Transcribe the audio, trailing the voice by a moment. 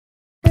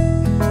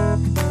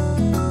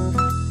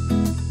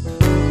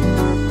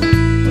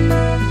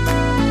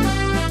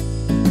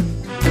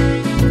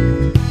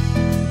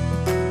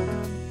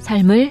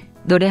삶을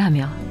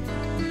노래하며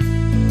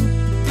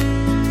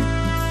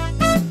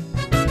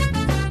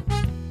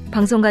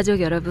방송가족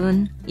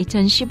여러분,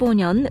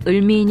 2015년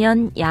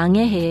을미년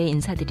양의 해에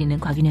인사드리는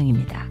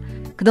곽윤영입니다.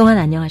 그동안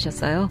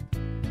안녕하셨어요?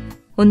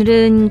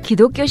 오늘은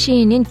기독교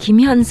시인인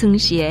김현승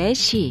씨의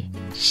시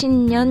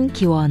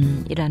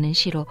신년기원이라는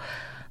시로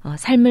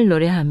삶을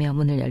노래하며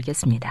문을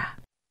열겠습니다.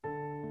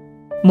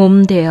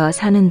 몸 되어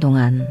사는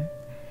동안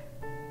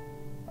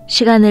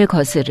시간을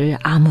거스를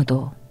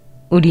아무도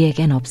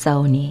우리에겐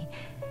없사오니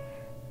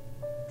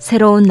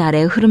새로운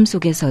날의 흐름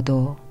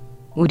속에서도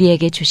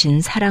우리에게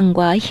주신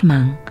사랑과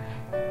희망,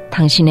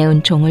 당신의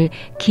은총을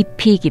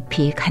깊이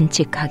깊이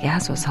간직하게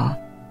하소서.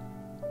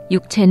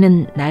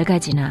 육체는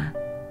낡아지나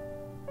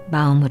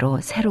마음으로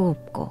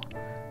새로웠고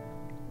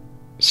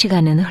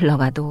시간은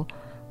흘러가도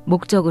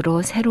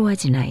목적으로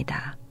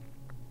새로워지나이다.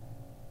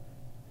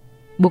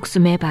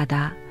 목숨의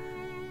바다,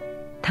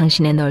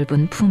 당신의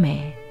넓은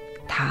품에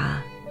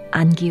다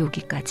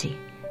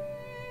안기우기까지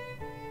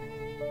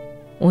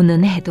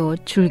오는 해도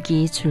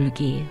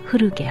줄기줄기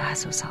흐르게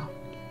하소서.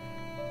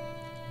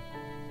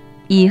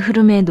 이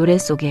흐름의 노래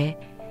속에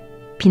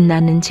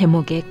빛나는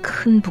제목의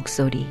큰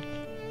북소리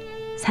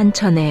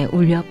산천에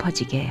울려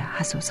퍼지게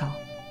하소서.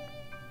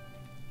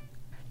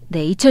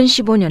 네,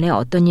 2015년에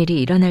어떤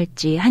일이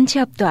일어날지 한 치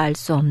앞도 알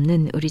수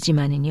없는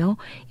우리지만은요,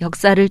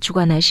 역사를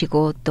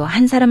주관하시고 또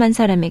한 사람 한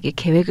사람에게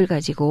계획을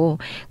가지고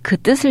그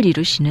뜻을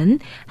이루시는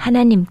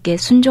하나님께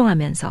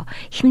순종하면서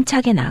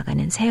힘차게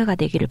나아가는 새해가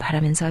되기를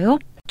바라면서요,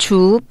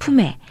 주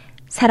품에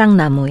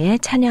사랑나무의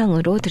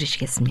찬양으로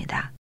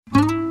들으시겠습니다.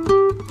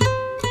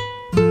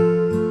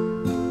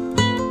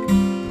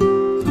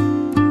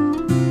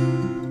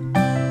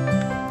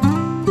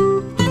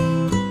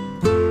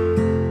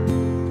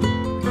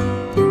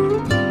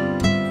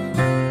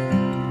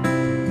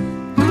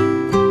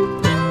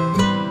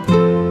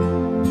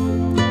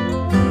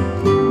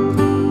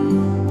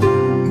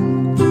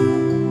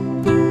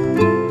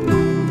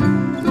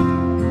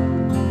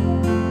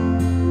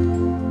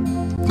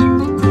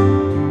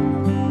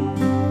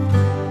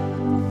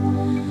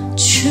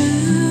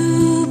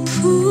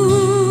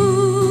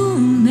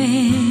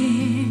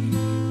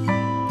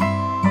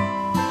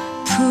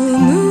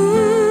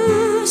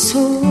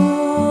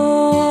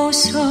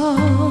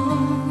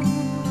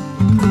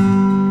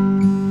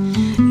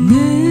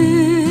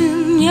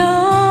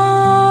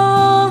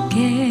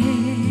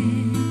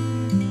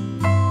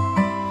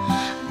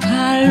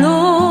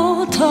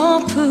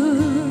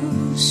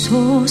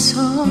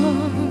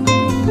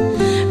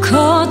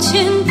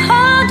 거친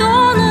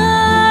파도를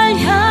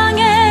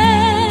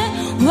향해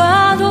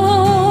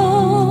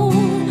와도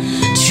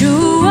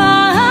주와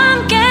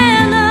함께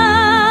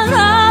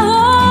날아오르리.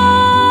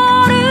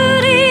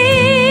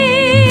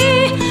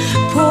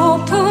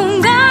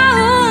 폭풍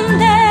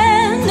가운데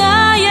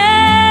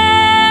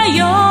나의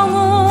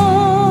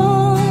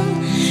영혼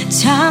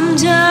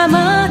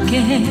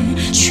잠잠하게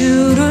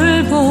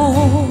주를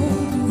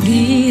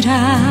보리라.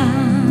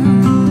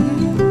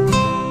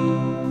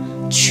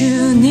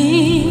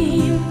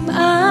 주님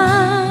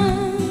안에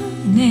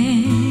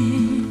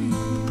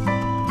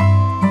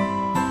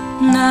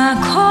나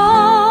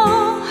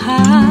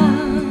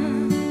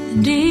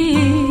거하리.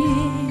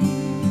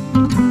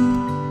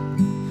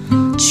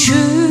 주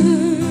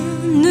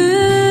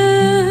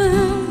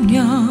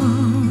능력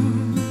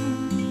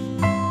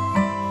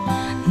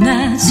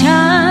나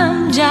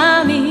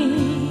잠잠히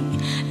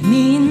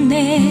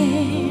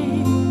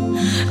믿네.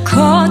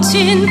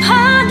 거친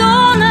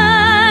파도는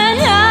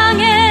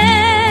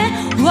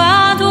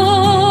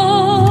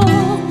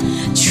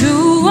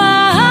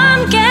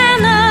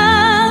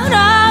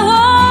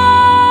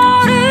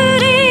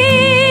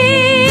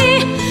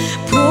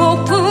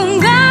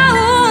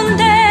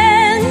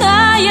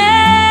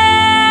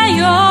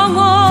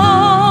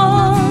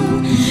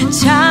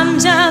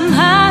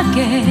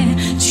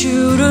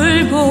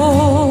주를 보리라.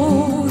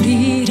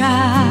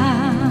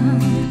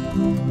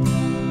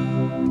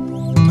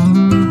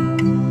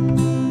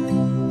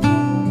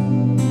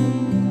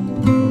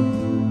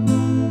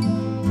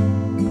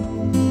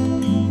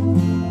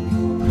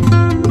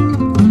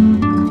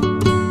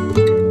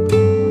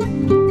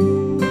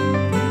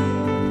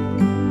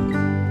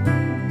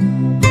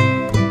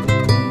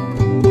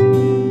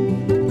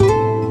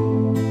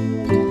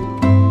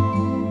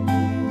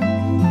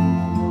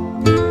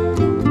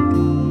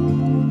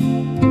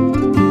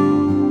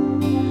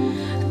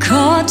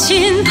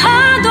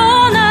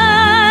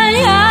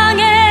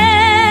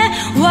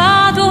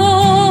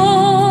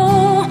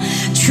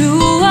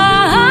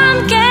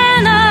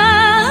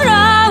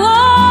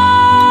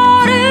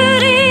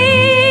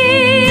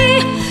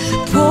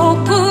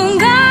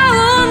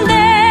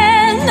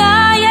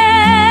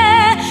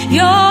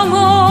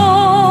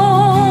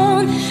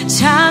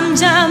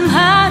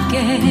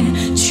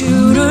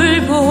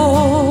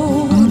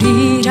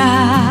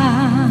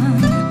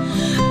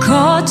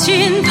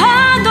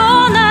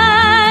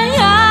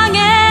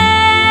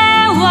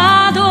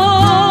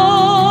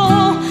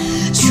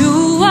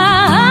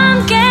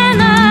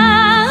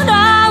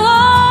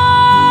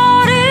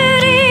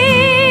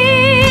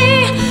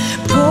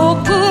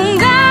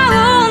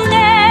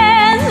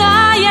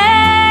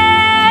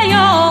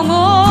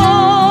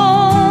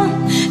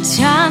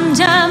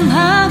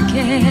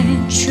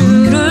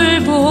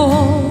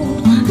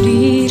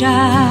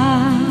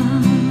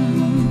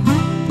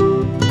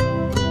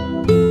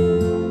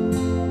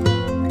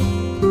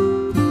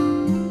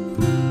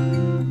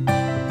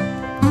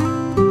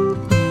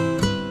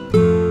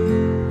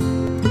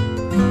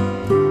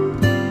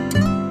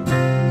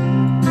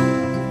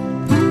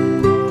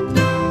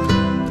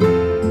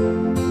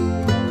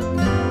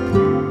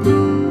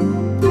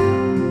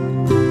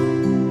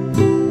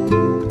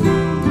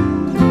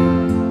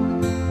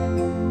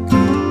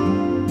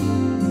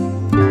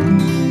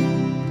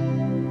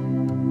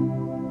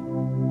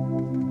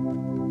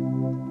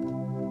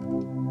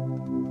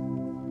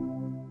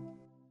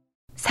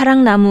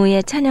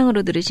 사랑나무의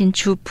찬양으로 들으신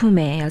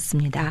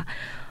주품에였습니다.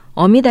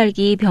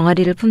 어미닭이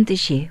병아리를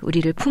품듯이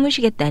우리를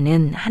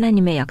품으시겠다는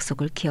하나님의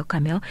약속을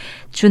기억하며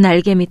주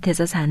날개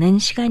밑에서 사는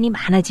시간이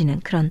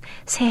많아지는 그런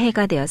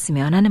새해가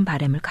되었으면 하는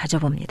바람을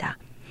가져봅니다.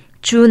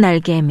 주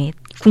날개 밑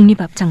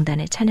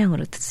국립합창단의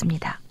찬양으로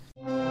듣습니다.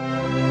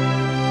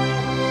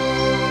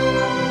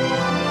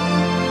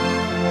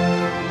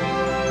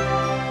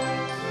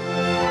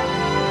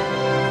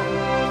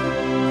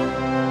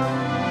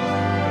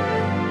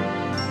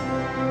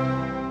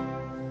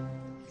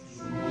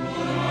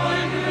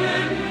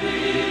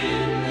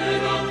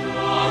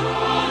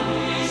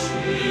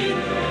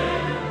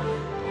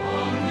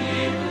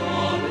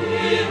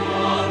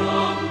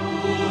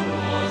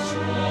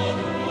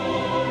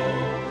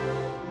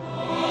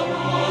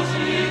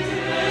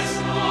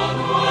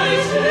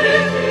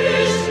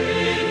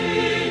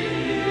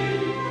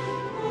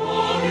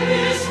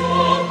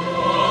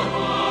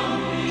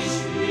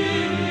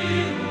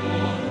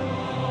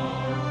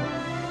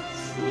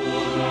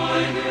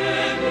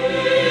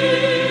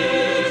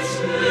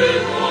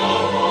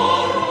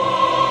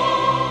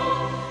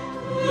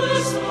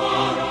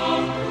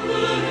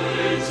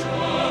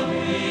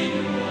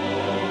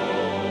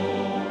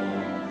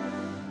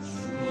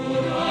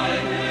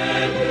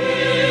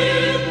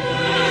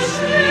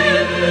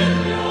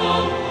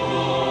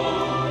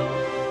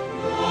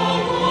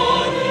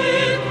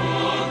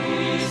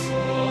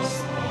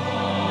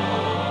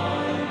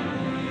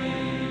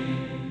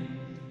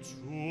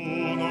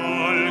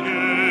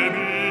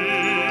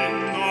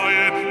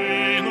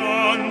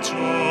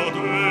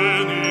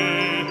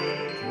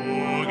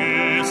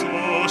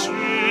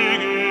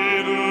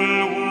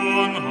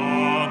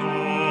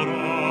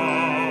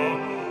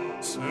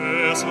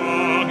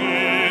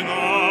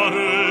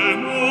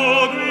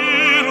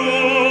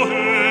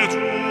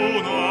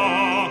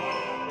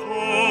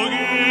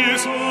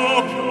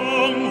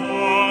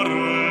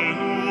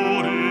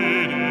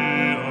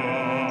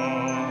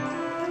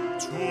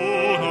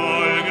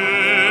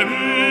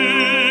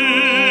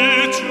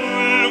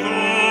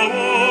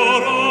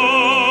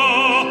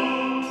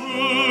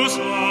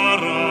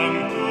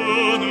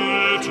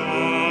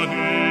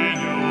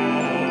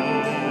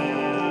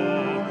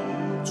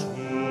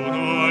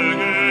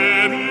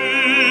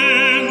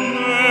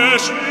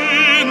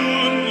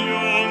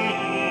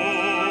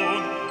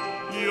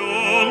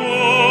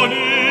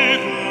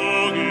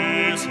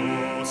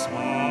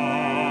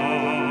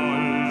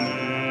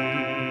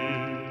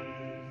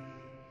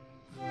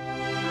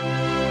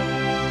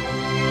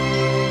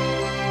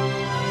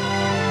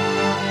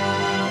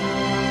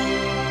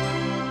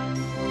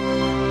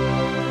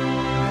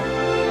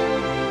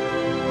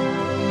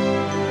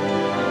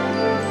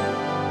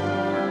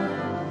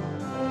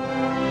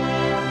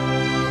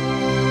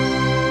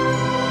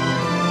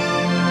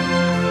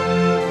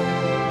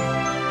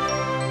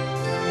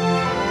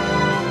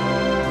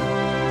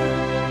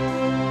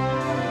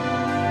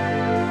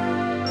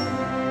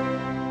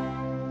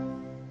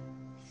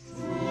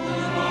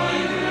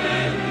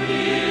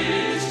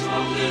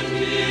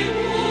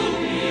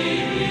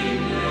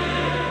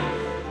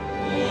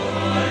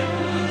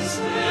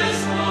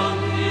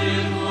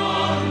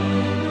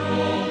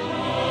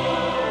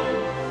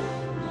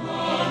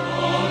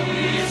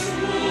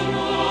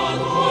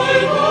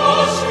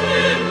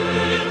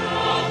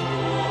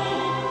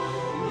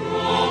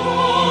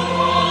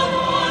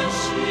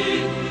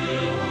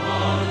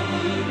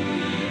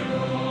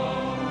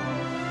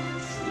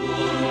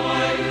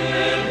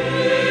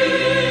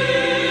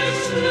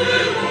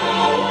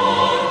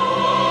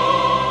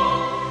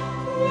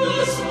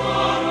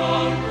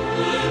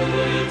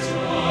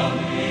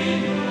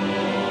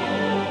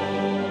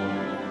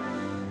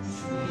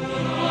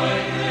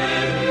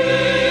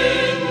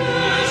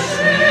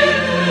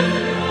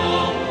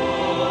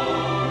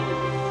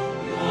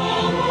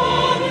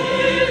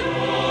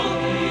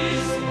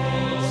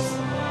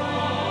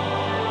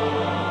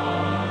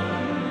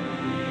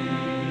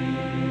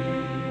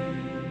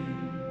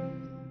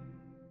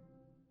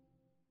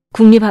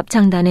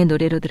 국립합창단의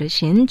노래로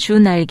들으신 주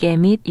날개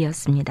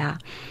밑이었습니다.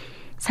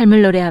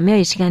 삶을 노래하며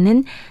이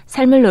시간은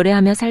삶을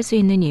노래하며 살 수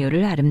있는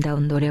이유를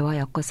아름다운 노래와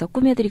엮어서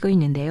꾸며드리고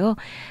있는데요.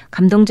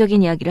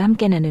 감동적인 이야기를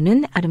함께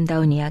나누는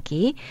아름다운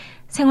이야기,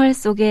 생활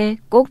속에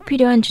꼭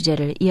필요한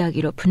주제를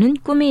이야기로 푸는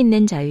꿈이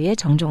있는 자유의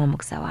정종원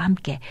목사와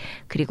함께,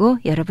 그리고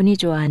여러분이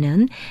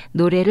좋아하는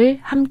노래를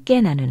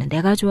함께 나누는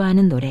내가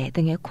좋아하는 노래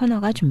등의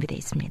코너가 준비되어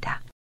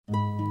있습니다.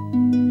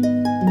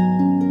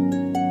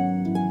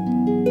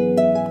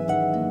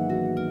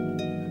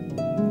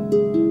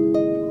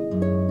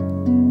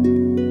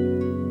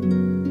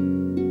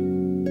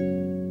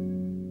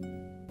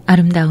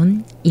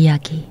 아름다운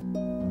이야기.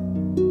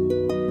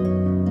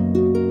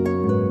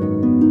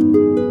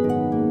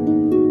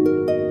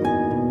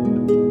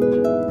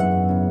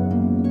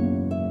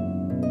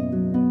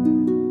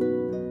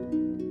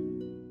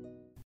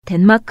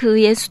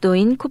 덴마크의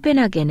수도인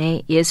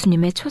코펜하겐에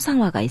예수님의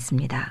초상화가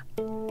있습니다.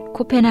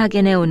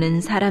 코펜하겐에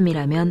오는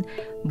사람이라면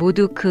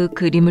모두 그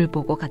그림을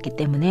보고 갔기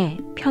때문에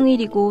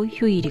평일이고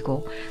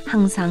휴일이고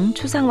항상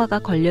추상화가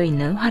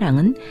걸려있는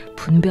화랑은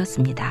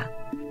붐볐습니다.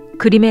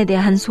 그림에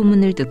대한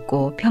소문을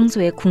듣고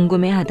평소에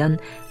궁금해하던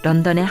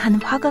런던에 한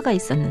화가가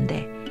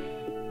있었는데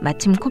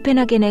마침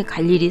코펜하겐에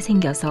갈 일이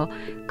생겨서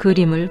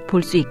그림을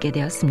볼 수 있게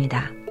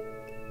되었습니다.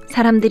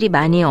 사람들이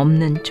많이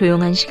없는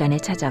조용한 시간에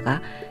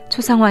찾아가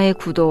초상화의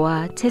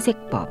구도와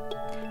채색법,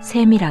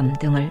 세밀함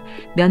등을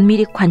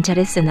면밀히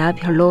관찰했으나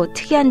별로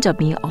특이한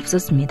점이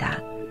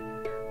없었습니다.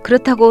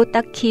 그렇다고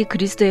딱히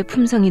그리스도의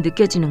품성이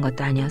느껴지는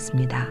것도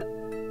아니었습니다.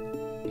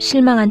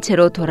 실망한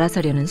채로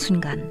돌아서려는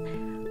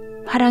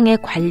순간 화랑의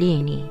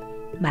관리인이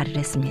말을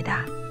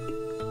했습니다.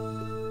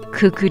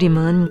 그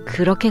그림은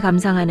그렇게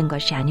감상하는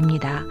것이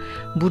아닙니다.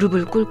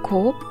 무릎을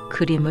꿇고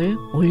그림을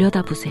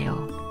올려다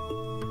보세요.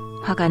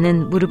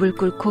 화가는 무릎을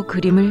꿇고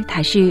그림을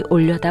다시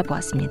올려다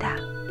보았습니다.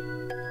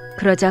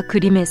 그러자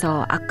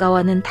그림에서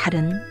아까와는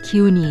다른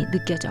기운이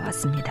느껴져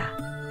왔습니다.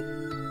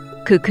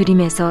 그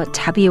그림에서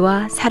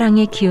자비와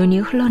사랑의 기운이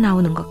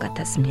흘러나오는 것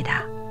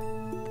같았습니다.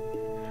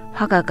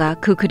 화가가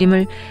그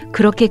그림을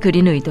그렇게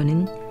그린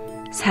의도는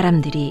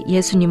사람들이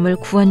예수님을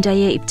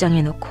구원자의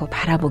입장에 놓고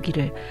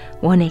바라보기를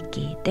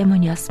원했기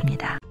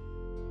때문이었습니다.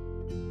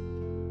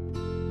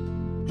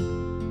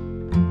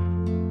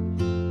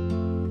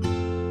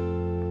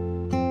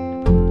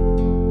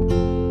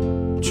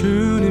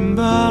 주님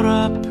발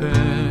앞에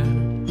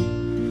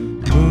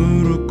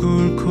무릎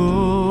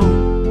꿇고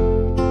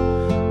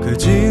그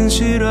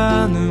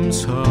진실한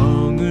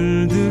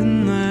음성을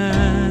듣네.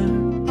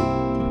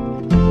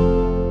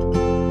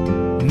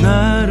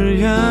 나를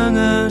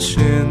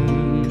향하신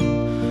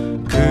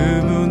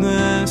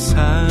그분의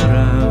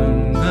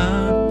사랑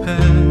앞에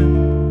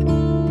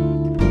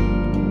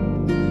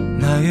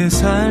나의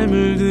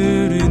삶을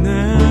드리네.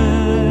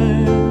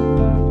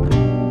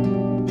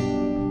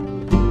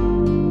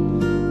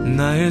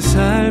 나의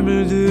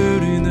삶을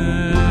드리네.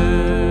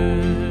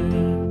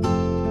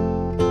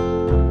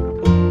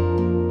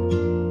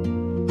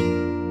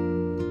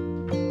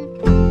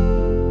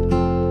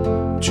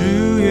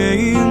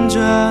 주의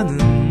인자는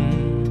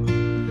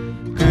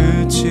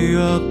끝이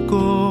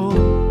없고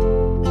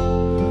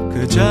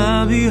그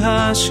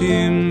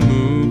자비하심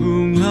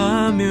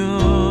무궁하며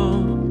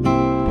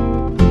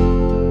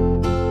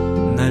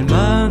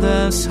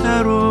날마다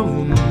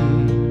새로운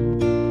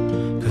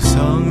그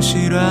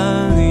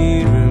성실한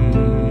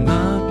이름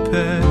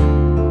앞에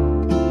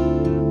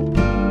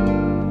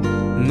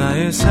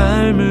나의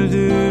삶을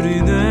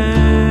드리네.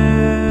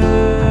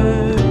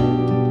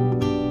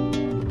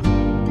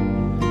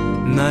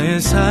 나의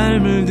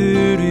삶을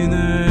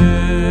드리네.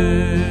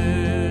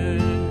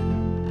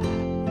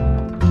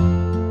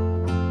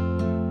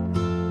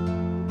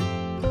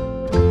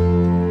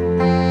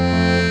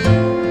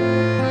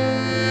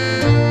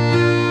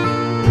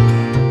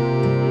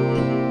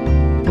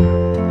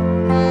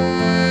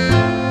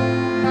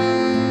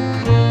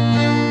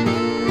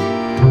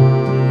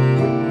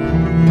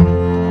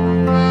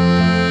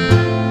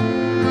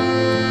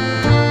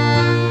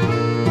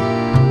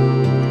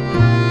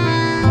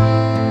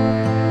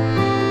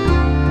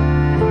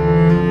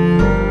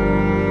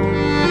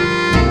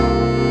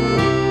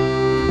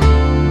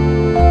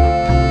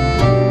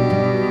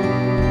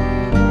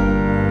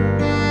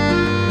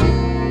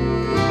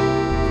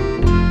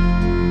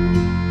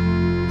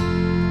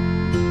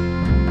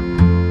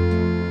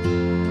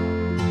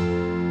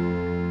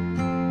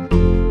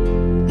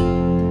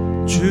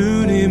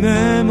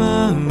 주님의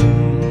마음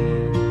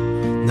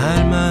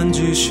날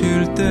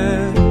만지실 때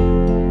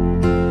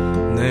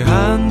내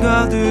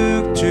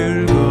한가득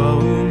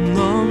즐거움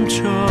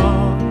넘쳐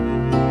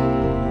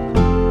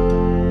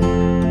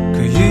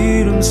그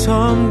이름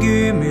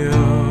섬기며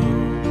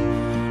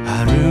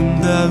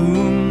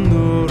아름다운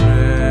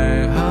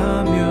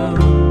노래하며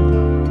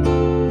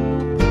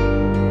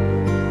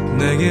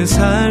내게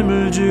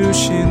삶을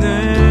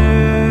주시네.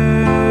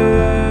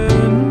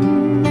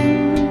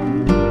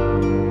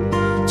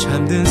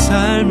 참된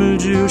삶을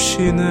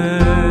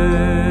주시네.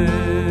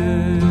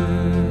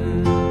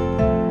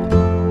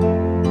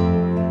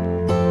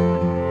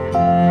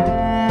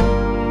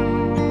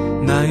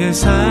 나의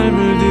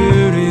삶을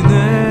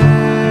드리네.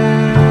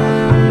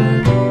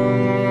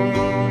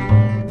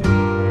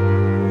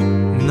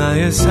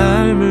 나의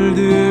삶을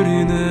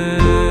드리네.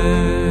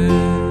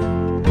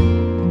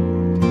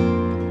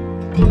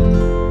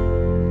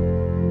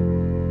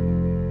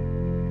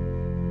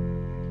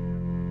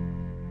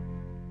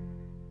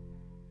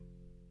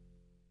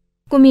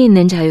 꿈이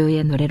있는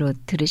자유의 노래로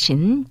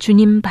들으신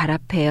주님 발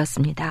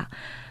앞에였습니다.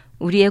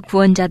 우리의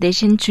구원자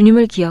되신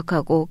주님을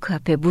기억하고 그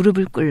앞에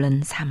무릎을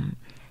꿇는 삶.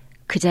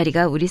 그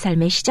자리가 우리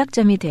삶의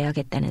시작점이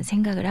되어야겠다는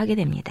생각을 하게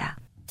됩니다.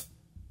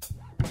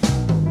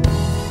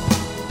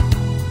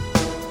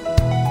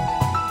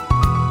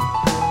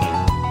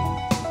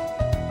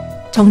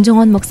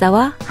 정정원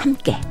목사와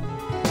함께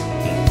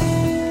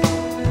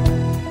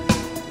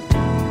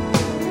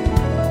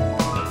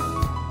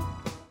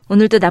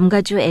오늘도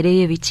남가주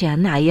LA에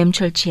위치한 IM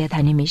철치의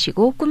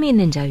담임이시고 꿈이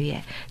있는 자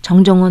위에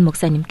정정원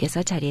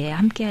목사님께서 자리에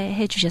함께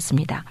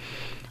해주셨습니다.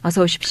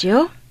 어서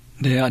오십시오.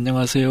 네,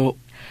 안녕하세요.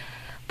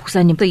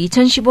 목사님, 또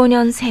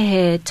 2015년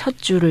새해 첫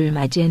주를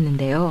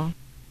맞이했는데요.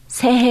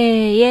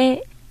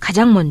 새해에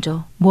가장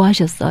먼저 뭐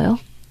하셨어요?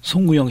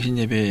 송구영신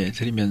예배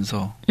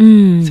드리면서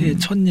새해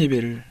첫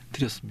예배를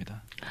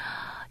드렸습니다.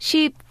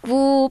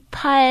 19,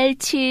 8,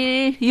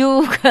 7,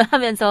 6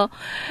 하면서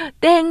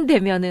땡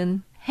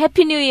되면은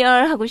해피 뉴 이어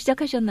하고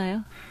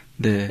시작하셨나요?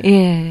 네.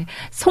 예.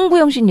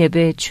 송구영신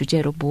예배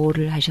주제로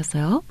뭐를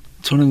하셨어요?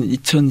 저는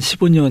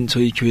 2015년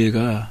저희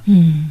교회가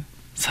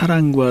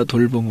사랑과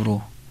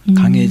돌봄으로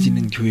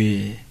강해지는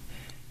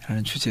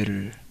교회라는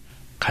주제를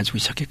가지고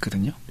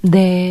시작했거든요.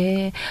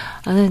 네.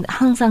 저는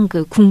항상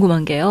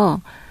궁금한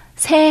게요.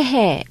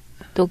 새해,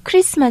 또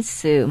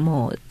크리스마스,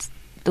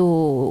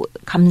 또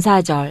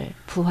감사절,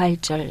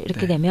 부활절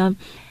이렇게 되면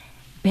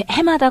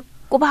해마다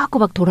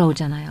꼬박꼬박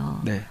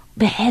돌아오잖아요. 네.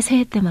 매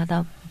새해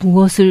때마다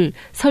무엇을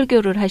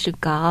설교를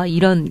하실까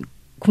이런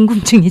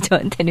궁금증이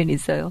저한테는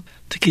있어요.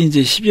 특히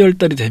이제 12월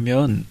달이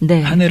되면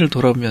한 해를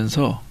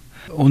돌아보면서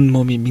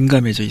온몸이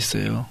민감해져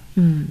있어요.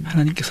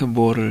 하나님께서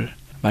뭐를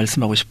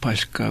말씀하고 싶어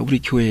하실까? 우리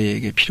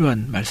교회에게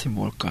필요한 말씀이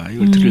뭘까?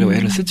 이걸 들으려고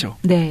애를 쓰죠.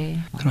 네.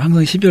 그럼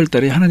항상 12월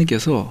달에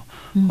하나님께서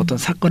어떤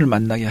사건을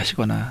만나게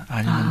하시거나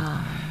아니면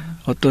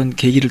어떤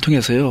계기를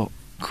통해서요.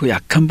 그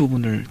약한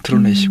부분을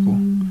드러내시고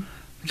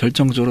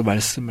결정적으로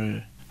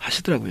말씀을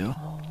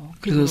하시더라고요.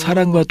 그래서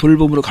사랑과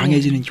돌봄으로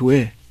강해지는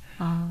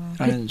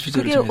교회라는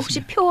주제를 그게 정했습니다.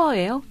 혹시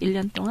표어예요?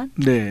 1년 동안?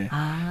 네.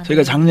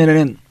 저희가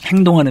작년에는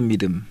행동하는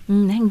믿음.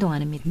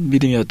 행동하는 믿음.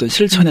 믿음의 어떤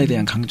실천에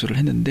대한 강조를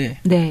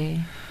했는데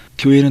네.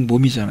 교회는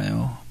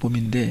몸이잖아요.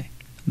 몸인데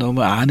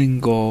너무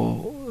아는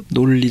거,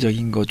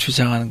 논리적인 거,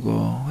 주장하는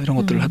거 이런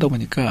것들을 하다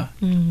보니까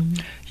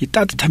이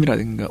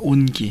따뜻함이라든가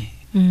온기,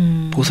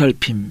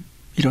 보살핌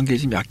이런 게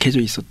좀 약해져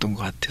있었던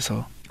것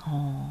같아서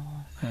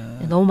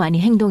너무 많이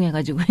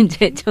행동해가지고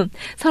이제 좀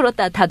서로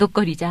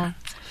다독거리자.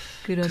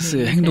 그런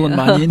글쎄요. 행동은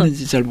많이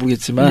했는지 잘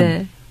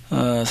모르겠지만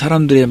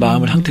사람들의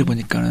마음을 상태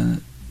보니까는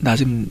나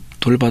좀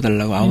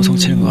돌봐달라고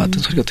아우성치는 것 같은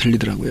소리가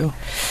들리더라고요.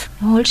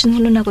 훨씬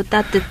훈훈하고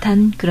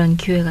따뜻한 그런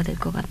교회가 될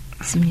것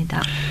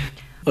같습니다.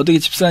 어떻게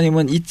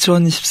집사님은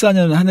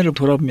 2014년 한 해를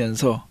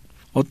돌아보면서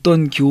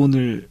어떤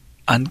교훈을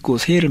안고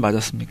새해를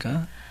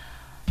맞았습니까?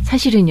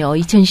 사실은요.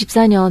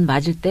 2014년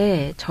맞을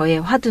때 저의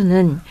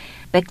화두는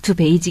백투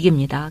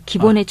베이직입니다.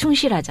 기본에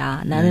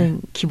충실하자. 나는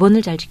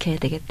기본을 잘 지켜야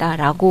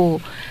되겠다라고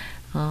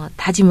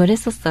다짐을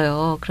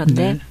했었어요.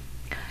 그런데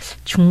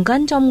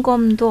중간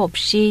점검도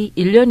없이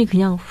 1년이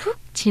그냥 훅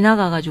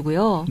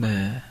지나가가지고요.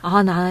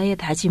 나의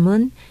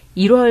다짐은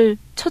 1월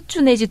첫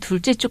주 내지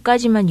둘째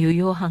주까지만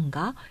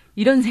유효한가?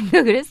 이런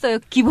생각을 했어요.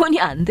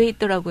 기본이 안 돼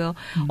있더라고요.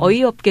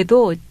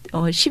 어이없게도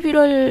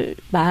 11월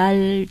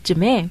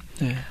말쯤에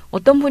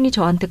어떤 분이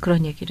저한테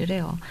그런 얘기를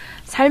해요.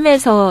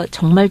 삶에서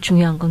정말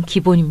중요한 건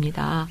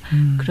기본입니다.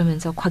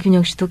 그러면서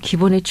곽윤영 씨도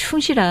기본에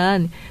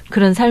충실한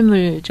그런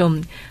삶을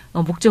좀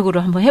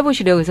목적으로 한번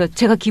해보시려고 해서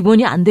제가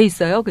기본이 안 돼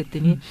있어요.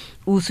 그랬더니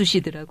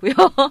웃으시더라고요.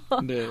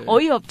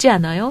 어이없지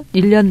않아요?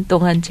 1년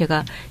동안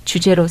제가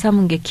주제로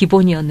삼은 게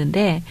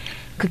기본이었는데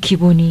그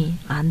기본이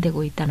안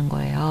되고 있다는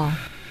거예요.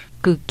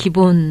 그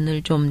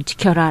기본을 좀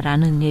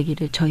지켜라라는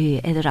얘기를 저희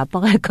애들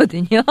아빠가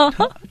했거든요.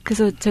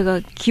 그래서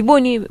제가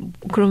기본이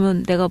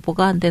그러면 내가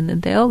뭐가 안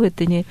됐는데요?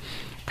 그랬더니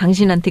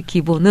당신한테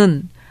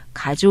기본은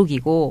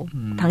가족이고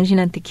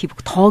당신한테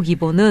더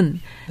기본은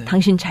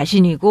당신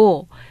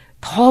자신이고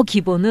더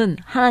기본은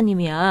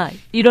하나님이야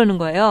이러는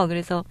거예요.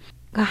 그래서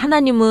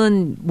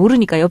하나님은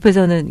모르니까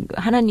옆에서는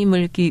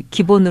하나님을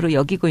기본으로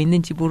여기고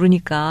있는지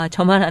모르니까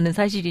저만 아는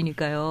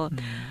사실이니까요.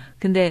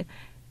 근데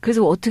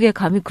그래서 어떻게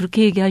감히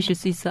그렇게 얘기하실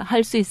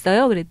할 수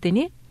있어요?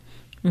 그랬더니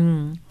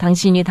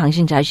당신이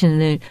당신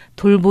자신을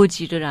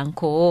돌보지를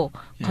않고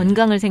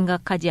건강을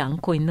생각하지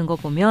않고 있는 거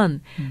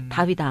보면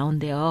답이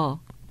나온대요.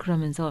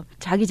 그러면서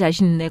자기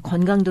자신의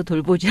건강도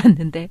돌보지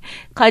않는데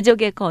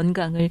가족의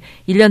건강을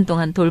 1년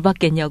동안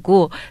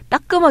돌봤겠냐고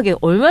따끔하게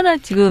얼마나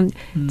지금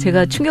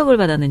제가 충격을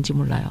받았는지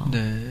몰라요.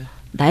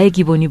 나의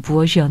기본이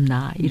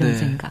무엇이었나 이런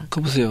생각.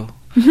 그거 보세요.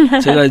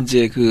 제가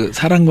이제 그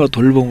사랑과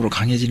돌봄으로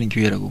강해지는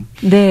교회라고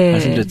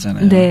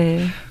말씀드렸잖아요.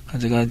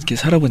 제가 이렇게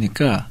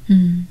살아보니까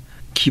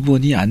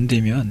기본이 안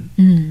되면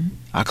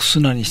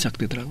악순환이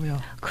시작되더라고요.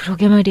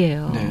 그러게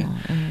말이에요.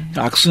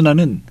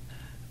 악순환은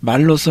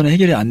말로서는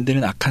해결이 안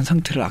되는 악한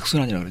상태를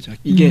악순환이라고 그러죠.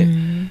 이게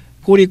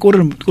꼬리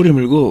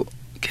물고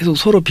계속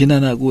서로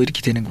비난하고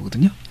이렇게 되는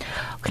거거든요.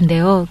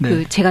 근데요,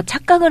 제가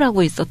착각을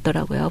하고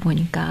있었더라고요.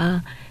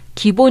 보니까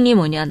기본이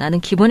뭐냐,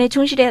 나는 기본에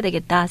충실해야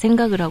되겠다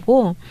생각을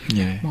하고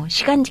뭐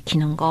시간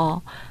지키는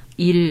거,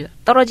 일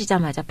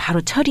떨어지자마자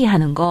바로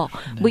처리하는 거,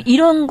 뭐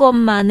이런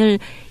것만을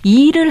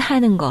일을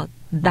하는 것,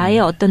 나의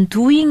어떤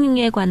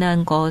도잉에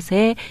관한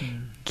것에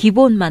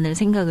기본만을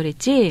생각을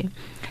했지.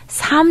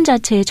 삶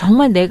자체에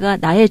정말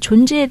나의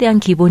존재에 대한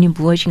기본이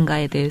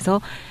무엇인가에 대해서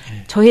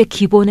저의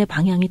기본의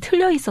방향이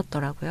틀려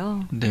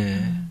있었더라고요.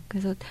 네.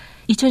 그래서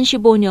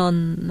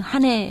 2015년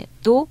한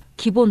해도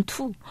기본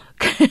 2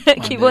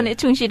 기본에 네.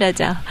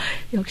 충실하자.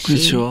 역시.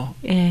 그렇죠.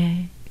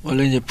 예.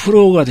 원래 이제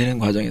프로가 되는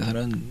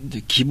과정에서는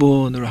이제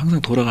기본으로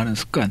항상 돌아가는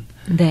습관,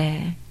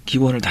 네.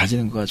 기본을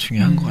다지는 거가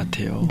중요한 것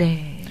같아요.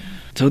 네.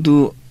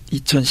 저도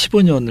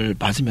 2015년을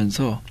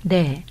맞으면서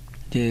네.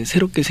 이제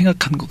새롭게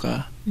생각한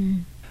거가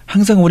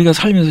항상 우리가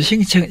살면서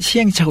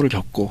시행착오를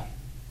겪고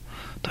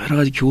또 여러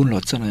가지 교훈을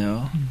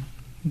얻잖아요.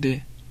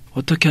 근데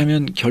어떻게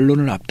하면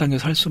결론을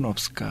앞당겨서 할 수는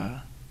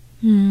없을까?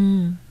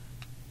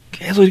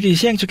 계속 이렇게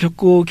시행착오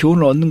겪고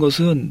교훈을 얻는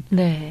것은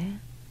네.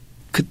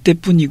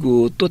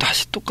 그때뿐이고 또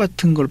다시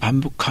똑같은 걸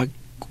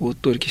반복하고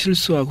또 이렇게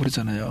실수하고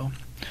그러잖아요.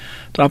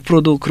 또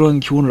앞으로도 그런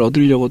교훈을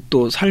얻으려고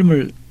또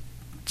삶을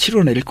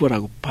치러낼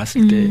거라고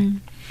봤을 때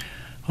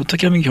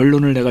어떻게 하면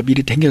결론을 내가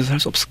미리 당겨서 살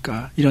수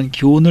없을까? 이런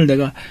교훈을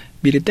내가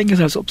미리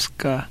당겨서 할 수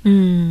없을까?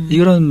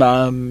 이런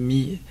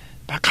마음이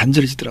막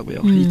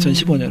간절해지더라고요.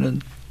 2015년은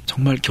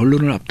정말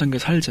결론을 앞당겨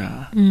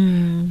살자.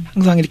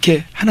 항상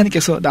이렇게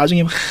하나님께서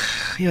나중에 막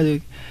야,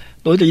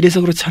 너희들 이래서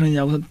그렇지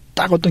않느냐고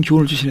딱 어떤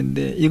교훈을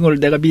주시는데 이걸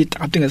내가 미리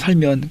딱 앞당겨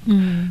살면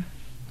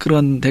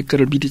그런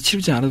대가를 미리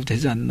치르지 않아도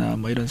되지 않나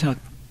뭐 이런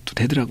생각도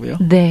되더라고요.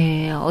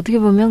 네. 어떻게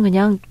보면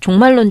그냥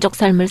종말론적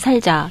삶을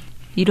살자.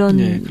 이런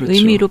네, 그렇죠.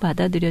 의미로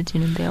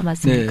받아들여지는데요.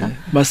 맞습니까? 네,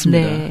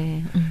 맞습니다.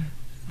 네.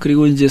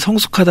 그리고 이제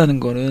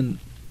성숙하다는 거는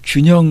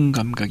균형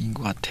감각인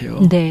것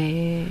같아요.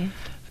 네.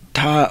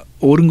 다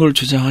옳은 걸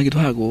주장하기도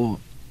하고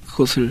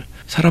그것을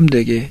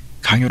사람들에게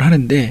강요를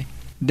하는데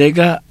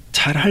내가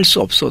잘 할 수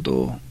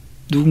없어도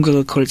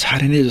누군가가 그걸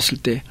잘 해내줬을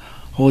때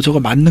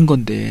저거 맞는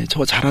건데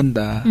저거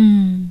잘한다.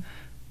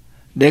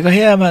 내가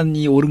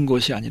해야만이 옳은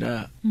것이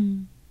아니라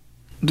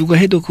누가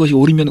해도 그것이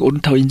옳으면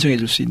옳다고 인정해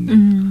줄 수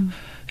있는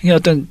그게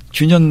어떤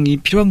균형이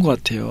필요한 것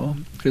같아요.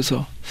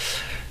 그래서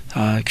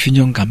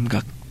균형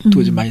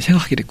감각도 좀 많이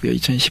생각하게 됐고요.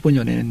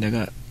 2015년에는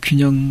내가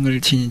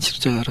균형을 지닌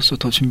지도자로서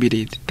더 준비되어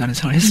있다는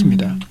생각을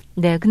했습니다.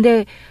 네,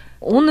 근데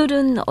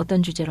오늘은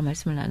어떤 주제로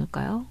말씀을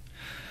나눌까요?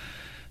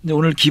 근데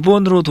오늘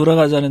기본으로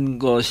돌아가자는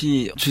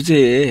것이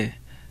주제에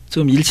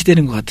좀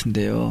일치되는 것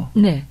같은데요.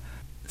 네.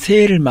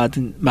 새해를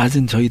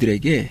맞은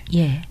저희들에게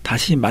예.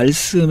 다시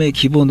말씀의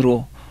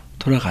기본으로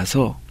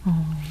돌아가서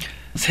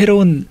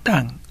새로운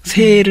땅,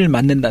 새해를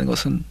맞는다는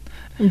것은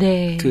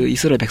네. 그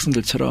이스라엘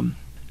백성들처럼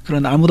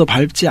그런 아무도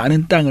밟지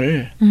않은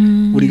땅을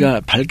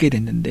우리가 밟게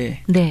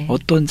됐는데 네.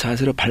 어떤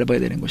자세로 밟아야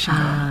되는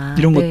것인가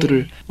이런 네.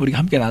 것들을 우리가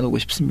함께 나누고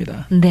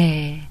싶습니다.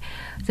 네.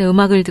 그래서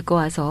음악을 듣고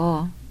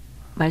와서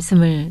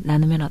말씀을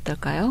나누면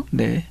어떨까요?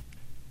 네.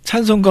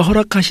 찬송가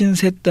허락하신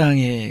새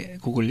땅의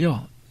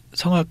곡을요.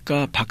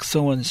 성악가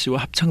박성원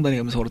씨와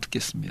합창단의 음성으로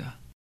듣겠습니다.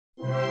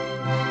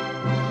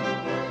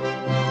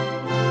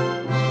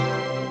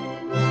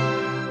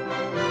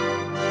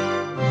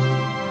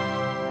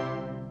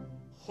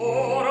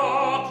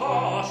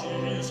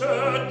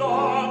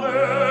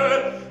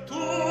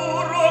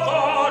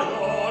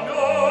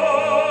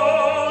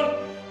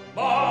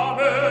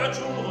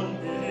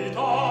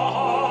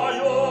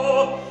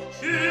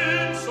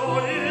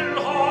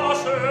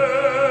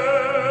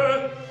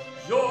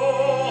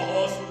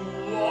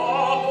 여호수아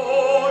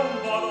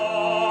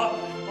본받아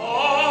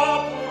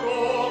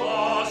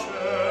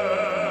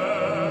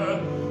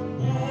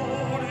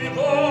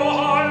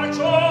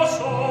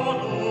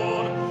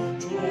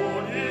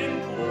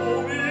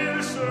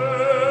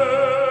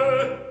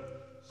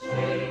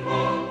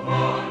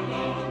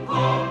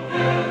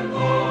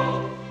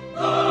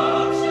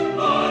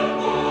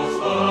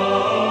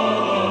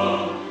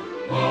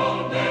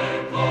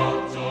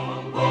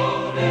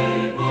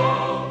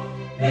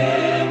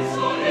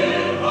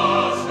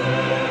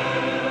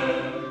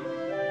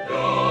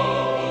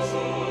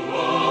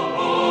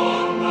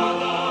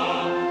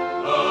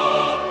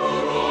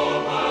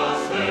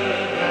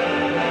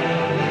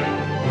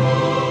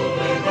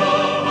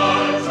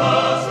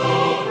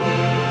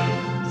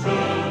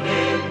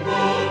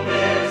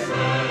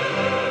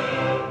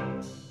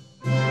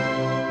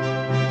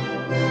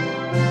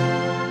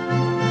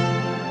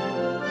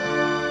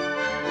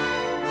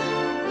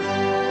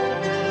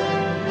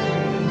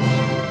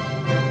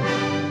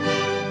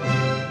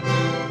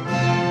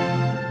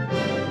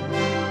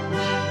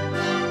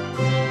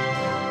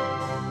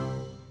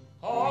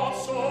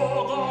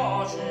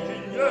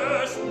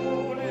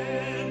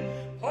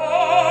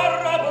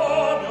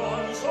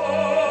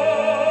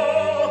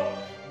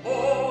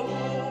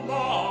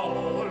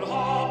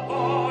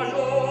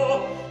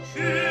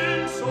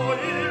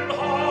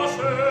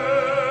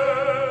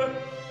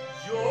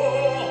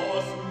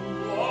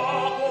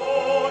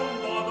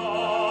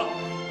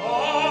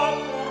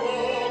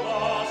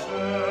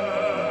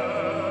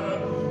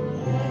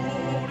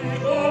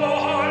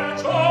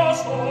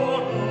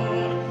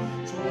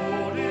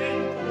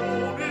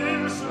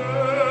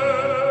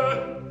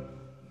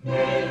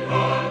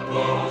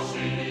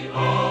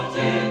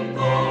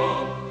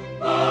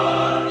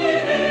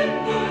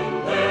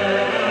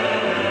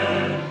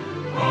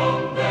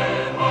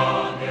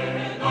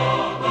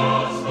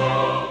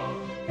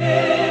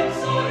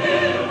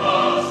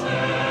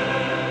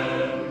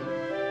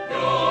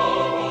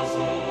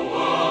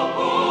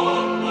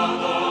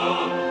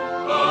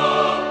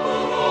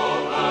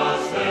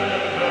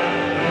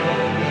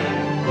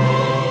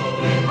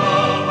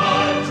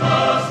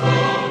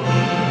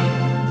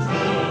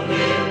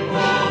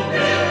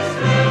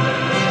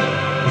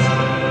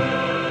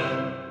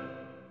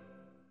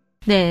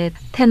네,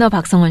 테너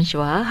박성원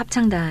씨와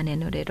합창단의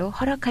노래로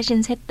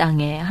허락하신 새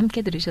땅에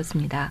함께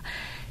들으셨습니다.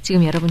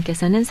 지금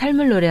여러분께서는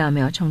삶을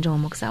노래하며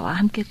정정원 목사와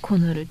함께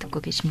코너를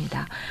듣고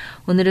계십니다.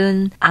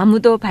 오늘은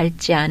아무도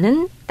밟지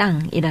않은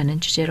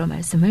땅이라는 주제로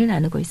말씀을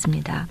나누고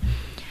있습니다.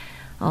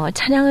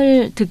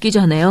 찬양을 듣기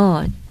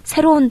전에요.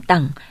 새로운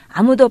땅,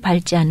 아무도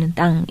밟지 않는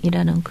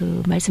땅이라는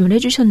그 말씀을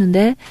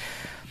해주셨는데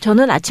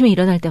저는 아침에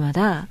일어날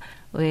때마다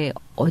왜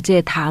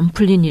어제 다 안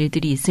풀린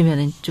일들이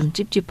있으면 좀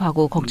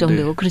찝찝하고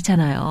걱정되고 네.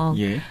 그렇잖아요.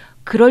 예.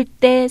 그럴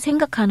때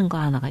생각하는 거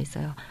하나가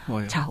있어요.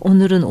 뭐요? 자,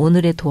 오늘은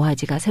오늘의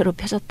도화지가 새로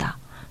펴졌다.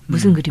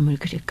 무슨 그림을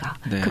그릴까?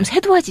 네. 그럼 새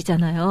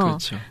도화지잖아요.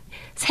 그렇죠.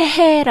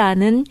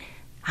 새해라는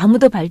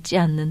아무도 밟지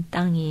않는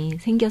땅이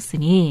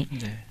생겼으니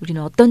네.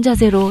 우리는 어떤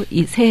자세로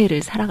이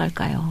새해를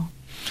살아갈까요?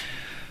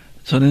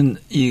 저는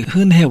이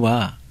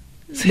흔해와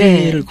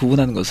새해를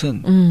구분하는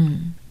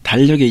것은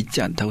달력에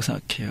있지 않다고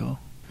생각해요.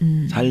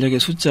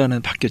 달력의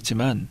숫자는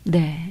바뀌었지만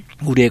네.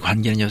 우리의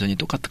관계는 여전히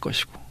똑같을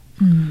것이고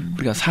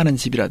우리가 사는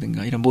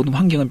집이라든가 이런 모든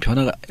환경은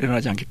변화가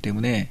일어나지 않기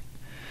때문에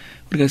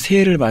우리가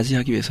새해를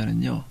맞이하기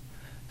위해서는요.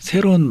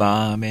 새로운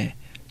마음의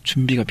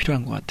준비가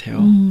필요한 것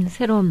같아요.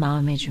 새로운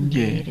마음의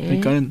준비를. 예,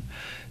 그러니까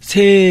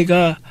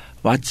새해가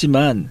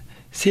왔지만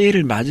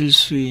새해를 맞을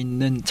수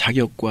있는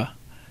자격과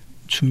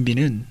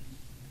준비는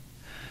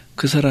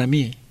그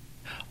사람이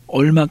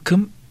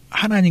얼마큼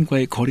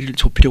하나님과의 거리를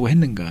좁히려고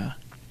했는가,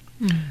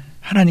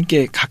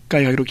 하나님께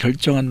가까이 가기로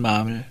결정한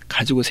마음을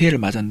가지고 새해를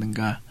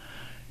맞았는가,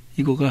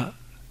 이거가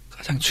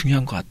가장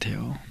중요한 것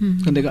같아요.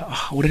 그러니까 내가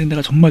올해는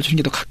내가 정말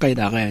주님께 더 가까이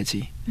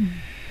나가야지.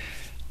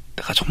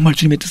 내가 정말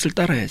주님의 뜻을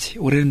따라야지.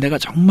 올해는 내가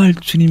정말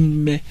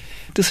주님의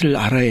뜻을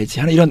알아야지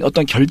하는 이런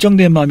어떤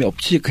결정된 마음이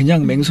없이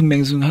그냥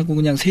맹숭맹숭하고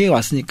그냥 새해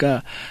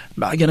왔으니까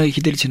막연하게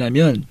기대를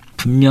지나면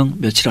분명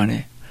며칠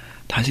안에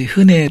다시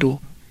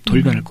흔해로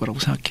돌변할 거라고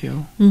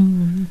생각해요.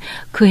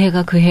 그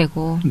해가 그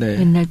해고 네.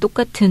 맨날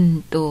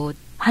똑같은 또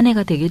한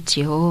해가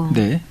되겠지요.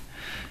 네.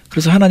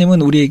 그래서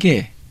하나님은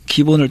우리에게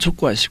기본을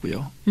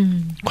촉구하시고요.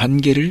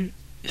 관계를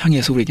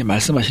향해서 우리에게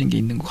말씀하시는 게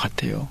있는 것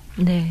같아요.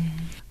 네.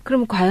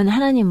 그럼 과연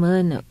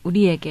하나님은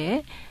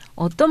우리에게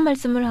어떤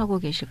말씀을 하고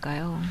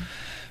계실까요?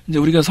 이제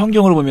우리가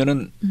성경으로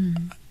보면은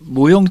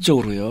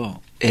모형적으로요.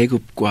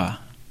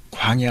 애굽과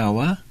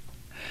광야와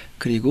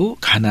그리고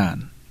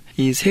가나안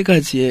이 세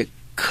가지의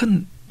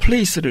큰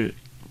플레이스를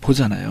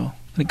보잖아요.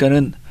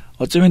 그러니까는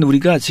어쩌면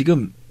우리가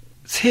지금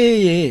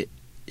새해에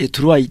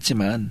들어와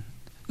있지만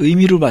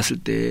의미로 봤을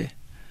때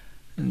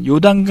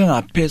요단강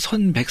앞에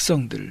선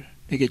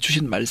백성들에게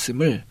주신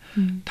말씀을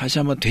다시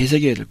한번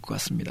되새겨야 될 것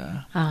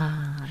같습니다.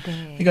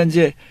 네. 그러니까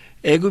이제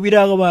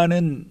애굽이라고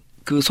하는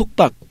그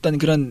속박, 어떤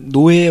그런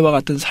노예와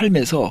같은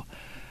삶에서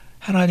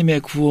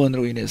하나님의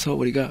구원으로 인해서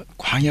우리가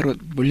광야로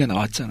몰려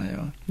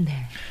나왔잖아요.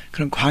 네.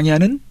 그럼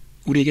광야는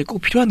우리에게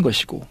꼭 필요한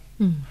것이고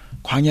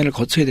광야를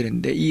거쳐야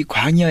되는데 이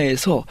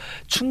광야에서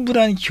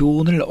충분한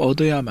교훈을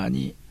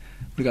얻어야만이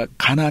우리가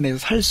가나안에서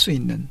살 수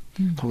있는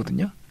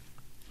거거든요.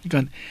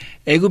 그러니까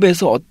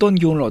애굽에서 어떤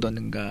교훈을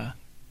얻었는가,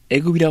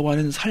 애굽이라고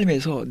하는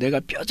삶에서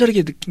내가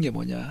뼈저리게 느낀 게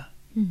뭐냐,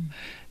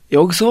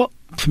 여기서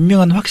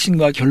분명한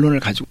확신과 결론을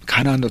가지고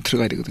가나안으로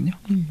들어가야 되거든요.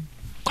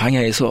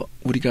 광야에서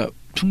우리가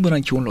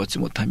충분한 교훈을 얻지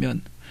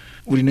못하면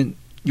우리는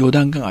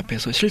요단강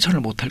앞에서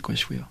실천을 못할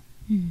것이고요.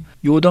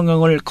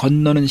 요단강을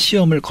건너는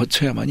시험을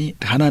거쳐야만이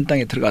가나안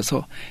땅에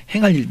들어가서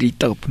행할 일들이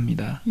있다고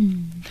봅니다.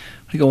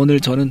 그러니까 오늘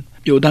저는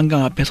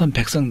요단강 앞에 선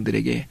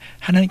백성들에게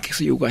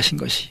하나님께서 요구하신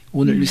것이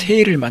오늘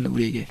새해를 맞는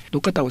우리에게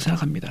똑같다고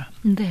생각합니다.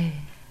 네.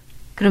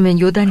 그러면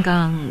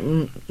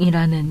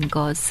요단강이라는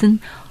것은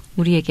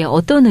우리에게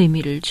어떤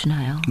의미를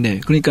주나요? 네.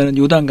 그러니까는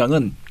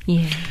요단강은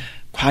예.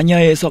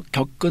 광야에서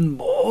겪은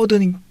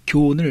모든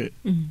교훈을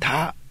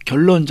다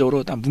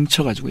결론적으로 다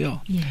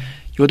뭉쳐가지고요. 예.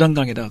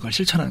 요단강에다가 그걸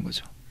실천하는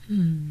거죠.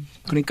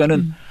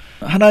 그러니까는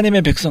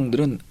하나님의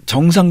백성들은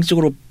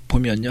정상적으로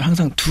보면요.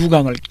 항상 두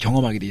강을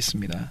경험하게 돼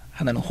있습니다.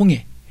 하나는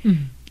홍해,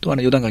 또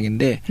하나는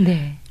요단강인데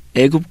네.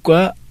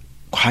 애굽과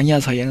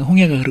광야 사이에는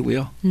홍해가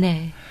흐르고요.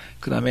 네.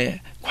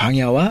 그다음에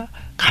광야와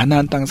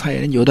가나안 땅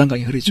사이에는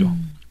요단강이 흐르죠.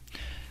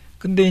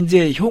 근데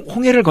이제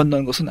홍해를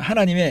건너는 것은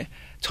하나님의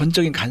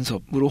전적인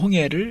간섭으로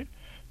홍해를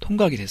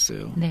통과하게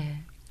됐어요.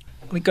 네.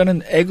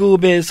 그러니까는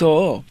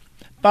애굽에서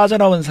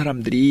빠져나온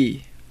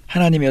사람들이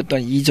하나님의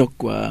어떤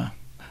이적과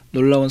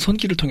놀라운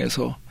손길을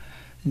통해서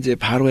이제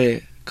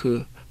바로의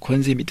그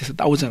권세 밑에서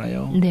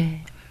나오잖아요.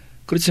 네.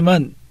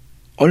 그렇지만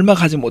얼마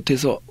가지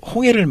못해서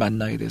홍해를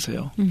만나게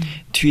돼서요.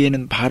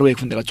 뒤에는 바로의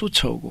군대가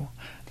쫓아오고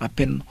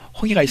앞에는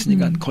홍해가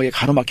있으니까 거기에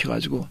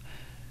가로막혀가지고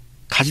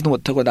가지도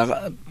못하고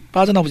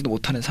빠져나오지도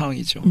못하는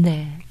상황이죠.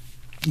 네.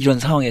 이런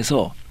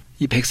상황에서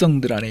이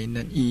백성들 안에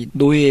있는 이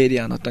노예에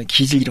대한 어떤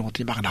기질 이런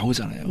것들이 막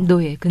나오잖아요.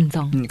 노예,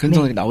 근성.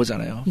 근성들이 네.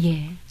 나오잖아요.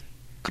 예.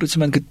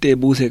 그렇지만 그때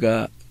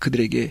모세가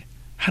그들에게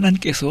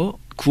하나님께서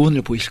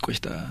구원을 보이실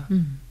것이다.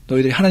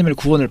 너희들이 하나님의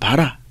구원을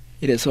봐라.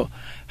 이래서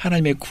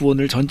하나님의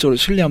구원을 전적으로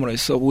신뢰함으로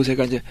해서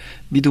모세가 이제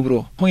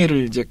믿음으로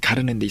홍해를 이제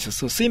가르는 데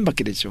있어서 쓰임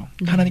받게 되죠.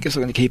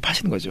 하나님께서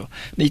개입하시는 거죠.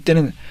 근데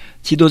이때는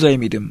지도자의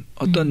믿음,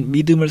 어떤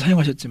믿음을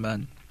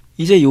사용하셨지만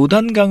이제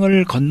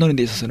요단강을 건너는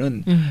데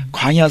있어서는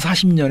광야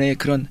 40년의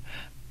그런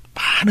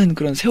많은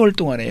그런 세월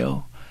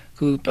동안에요.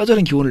 그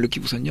뼈저린 교훈을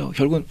느끼고선요.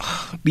 결국은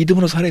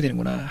믿음으로 살아야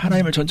되는구나.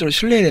 하나님을 전적으로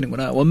신뢰해야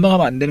되는구나.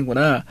 원망하면 안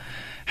되는구나.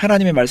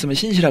 하나님의 말씀은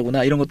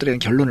신실하구나. 이런 것들에 대한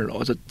결론을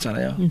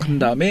얻었잖아요. 네. 그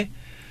다음에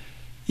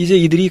이제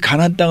이들이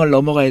가나안 땅을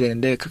넘어가야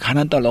되는데 그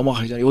가나안 땅을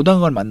넘어가기 전에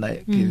요단강을 만나야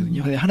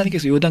되거든요. 근데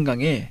하나님께서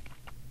요단강에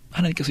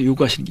하나님께서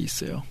요구하시는 게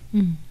있어요.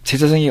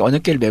 제사장이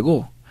언약궤를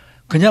메고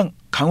그냥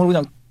강으로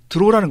그냥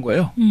들어오라는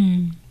거예요.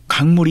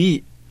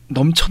 강물이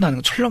넘쳐나는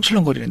거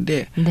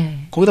철렁철렁거리는데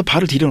네. 거기다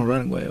발을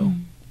디뎌놓으라는 거예요.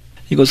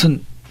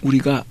 이것은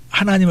우리가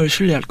하나님을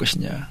신뢰할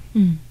것이냐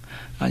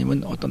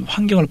아니면 어떤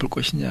환경을 볼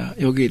것이냐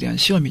여기에 대한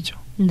시험이죠.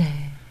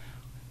 네.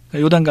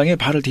 그러니까 요단강에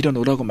발을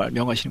디뎌놓으라고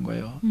명하시는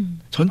거예요.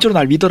 전적으로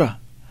날 믿어라.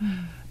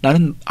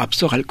 나는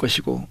앞서갈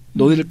것이고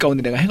너희들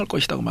가운데 내가 행할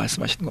것이라고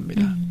말씀하시는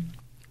겁니다.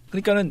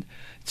 그러니까는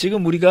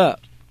지금 우리가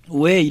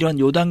왜 이런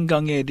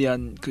요단강에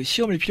대한 그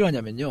시험이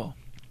필요하냐면요.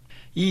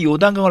 이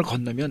요단강을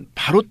건너면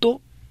바로 또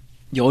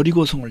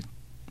여리고성을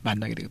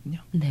만나게 되거든요.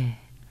 네.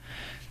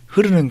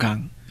 흐르는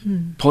강,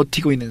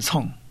 버티고 있는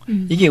성,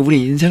 이게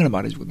우리의 인생을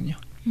말해주거든요.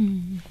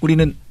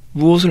 우리는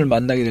무엇을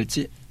만나게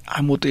될지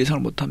아무것도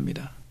예상을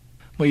못합니다.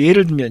 뭐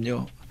예를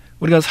들면요.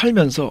 우리가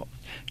살면서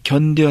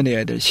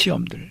견뎌내야 될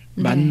시험들,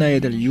 네. 만나야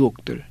될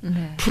유혹들,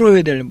 네.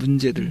 풀어야 될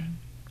문제들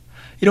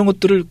이런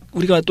것들을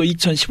우리가 또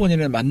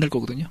 2015년에 만날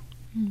거거든요.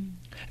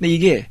 근데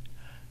이게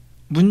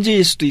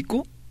문제일 수도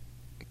있고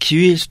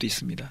기회일 수도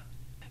있습니다.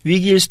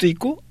 위기일 수도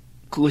있고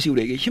그것이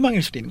우리에게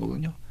희망일 수도 있는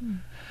거거든요.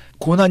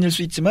 고난일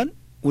수 있지만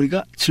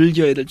우리가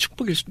즐겨야 될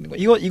축복일 수도 있는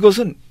거예요.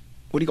 이것은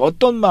우리가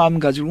어떤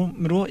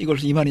마음가짐으로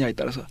이걸 임하느냐에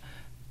따라서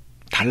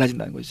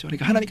달라진다는 거죠.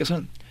 그러니까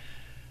하나님께서는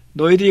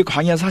너희들이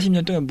광야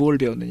 40년 동안 뭘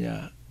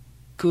배웠느냐.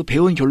 그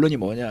배운 결론이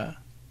뭐냐.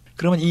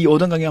 그러면 이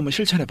요단강에 한번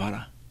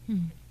실천해봐라.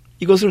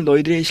 이것을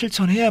너희들이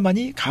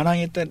실천해야만이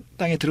가나안의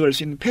땅에 들어갈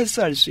수 있는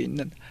패스할 수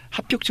있는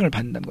합격증을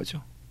받는다는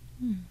거죠.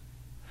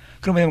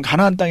 그러면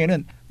가나안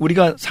땅에는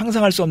우리가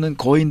상상할 수 없는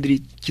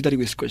거인들이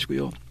기다리고 있을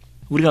것이고요.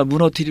 우리가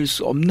무너뜨릴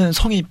수 없는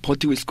성이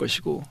버티고 있을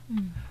것이고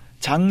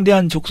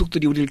장대한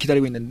족속들이 우리를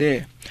기다리고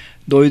있는데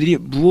너희들이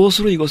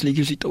무엇으로 이것을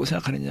이길 수 있다고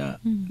생각하느냐.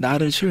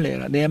 나를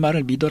신뢰해라. 내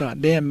말을 믿어라.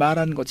 내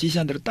말하는 거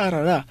지시한 대로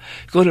따라라.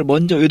 그거를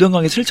먼저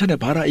요단강에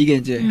실천해봐라. 이게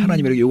이제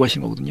하나님에게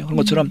요구하시는 거거든요. 그런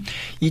것처럼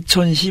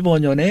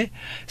 2015년에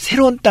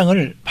새로운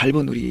땅을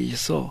밟은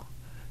우리에서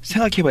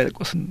생각해봐야 될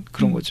것은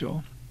그런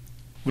거죠.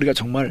 우리가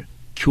정말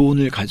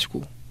교훈을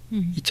가지고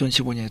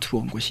 2015년에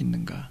들어온 것이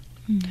있는가.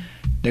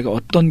 내가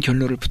어떤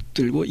결론을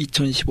붙들고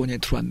 2015년에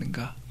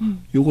들어왔는가.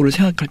 요거를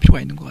생각할 필요가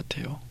있는 것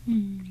같아요.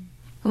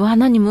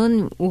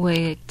 하나님은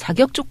왜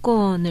자격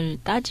조건을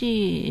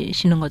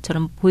따지시는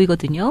것처럼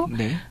보이거든요.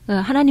 네.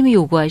 하나님이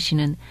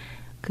요구하시는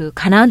그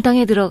가나안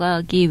땅에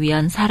들어가기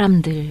위한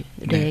사람들에게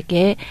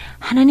네.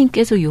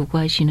 하나님께서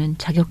요구하시는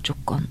자격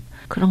조건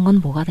그런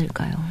건 뭐가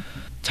될까요?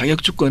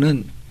 자격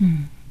조건은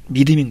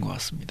믿음인 것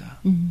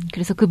같습니다.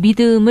 그래서 그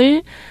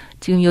믿음을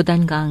지금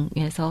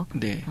요단강에서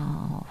네.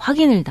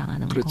 확인을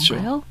당하는 그렇죠.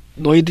 건가요?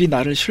 너희들이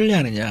나를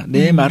신뢰하느냐,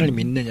 내 말을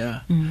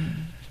믿느냐.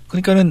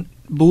 그러니까는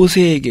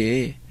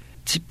모세에게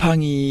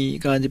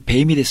지팡이가 이제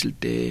뱀이 됐을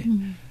때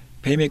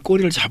뱀의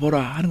꼬리를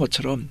잡아라 하는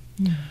것처럼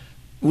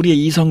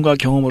우리의 이성과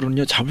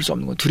경험으로는요 잡을 수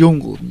없는 건 두려운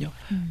거거든요.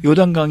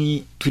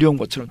 요단강이 두려운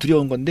것처럼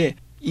두려운 건데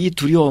이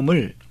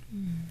두려움을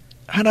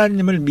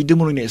하나님을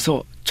믿음으로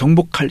인해서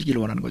정복하기를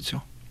원하는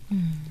거죠.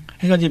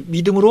 그러니까 이제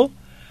믿음으로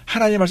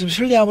하나님의 말씀을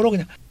신뢰함으로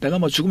그냥 내가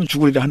뭐 죽으면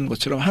죽으리라 하는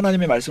것처럼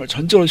하나님의 말씀을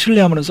전적으로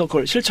신뢰하면서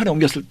그걸 실천에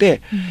옮겼을 때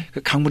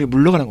그 강물이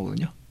물러가는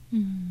거거든요.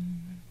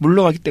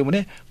 물러가기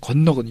때문에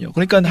건너거든요.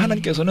 그러니까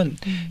하나님께서는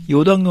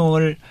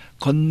요단강을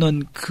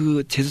건넌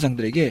그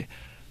제사장들에게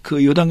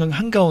그 요단강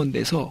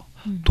한가운데서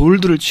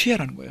돌들을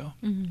취하라는 거예요.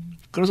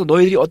 그래서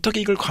너희들이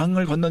어떻게 이걸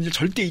강을 건너는지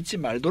절대 잊지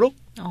말도록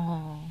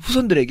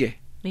후손들에게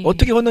네.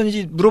 어떻게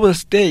건너는지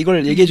물어봤을 때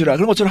이걸 얘기해 주라.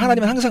 그런 것처럼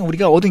하나님은 항상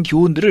우리가 얻은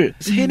교훈들을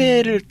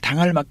세뇌를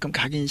당할 만큼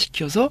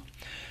각인시켜서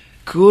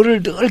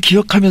그거를 늘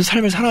기억하면서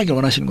삶을 살아가길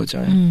원하시는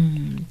거죠.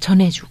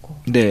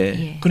 전해주고. 네.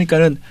 예.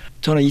 그러니까는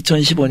저는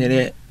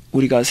 2015년에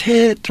우리가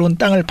새로운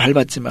땅을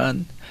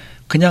밟았지만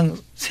그냥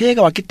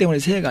새해가 왔기 때문에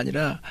새해가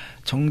아니라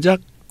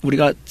정작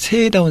우리가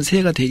새해다운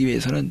새해가 되기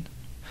위해서는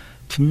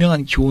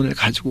분명한 교훈을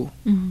가지고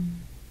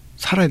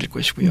살아야 될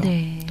것이고요.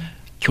 네.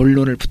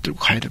 결론을 붙들고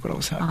가야 될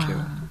거라고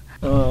생각해요.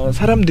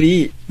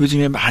 사람들이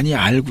요즘에 많이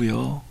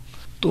알고요.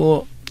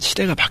 또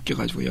시대가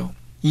바뀌어가지고요.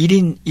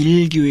 1인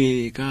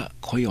 1교회가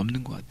거의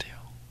없는 것 같아요.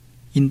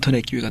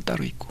 인터넷 교회가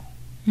따로 있고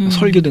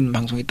설교 듣는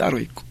방송이 따로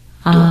있고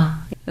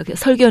여기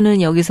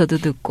설교는 여기서도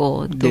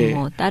듣고 또 네.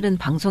 뭐 다른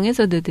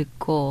방송에서도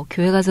듣고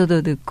교회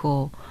가서도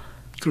듣고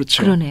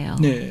그렇죠. 그러네요.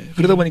 네.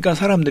 그러다 보니까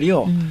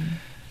사람들이요.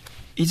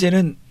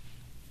 이제는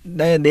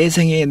내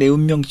생에 내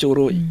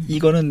운명적으로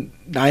이거는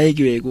나의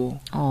교회고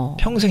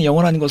평생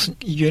영원한 것은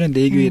이 교회는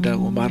내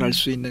교회다고 말할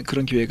수 있는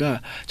그런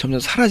교회가 점점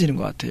사라지는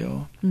것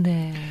같아요.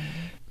 네.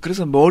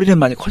 그래서 머리는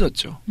많이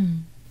커졌죠.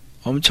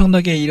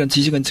 엄청나게 이런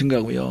지식은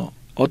증가하고요.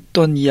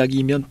 어떤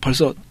이야기면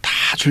벌써 다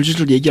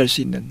줄줄줄 얘기할 수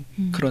있는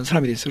그런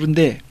사람이 됐어요.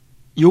 그런데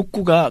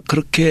욕구가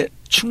그렇게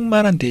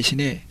충만한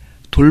대신에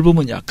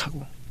돌봄은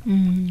약하고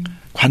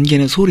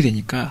관계는 소홀히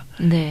되니까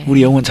네.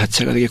 우리 영혼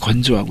자체가 되게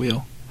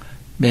건조하고요.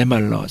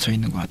 메말라져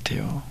있는 것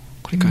같아요.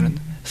 그러니까는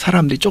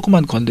사람들이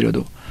조금만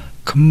건드려도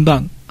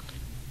금방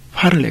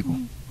화를 내고.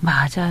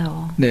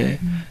 맞아요. 네.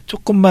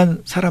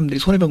 조금만 사람들이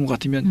손해본 것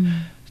같으면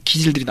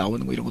기질들이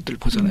나오는 거 이런 것들을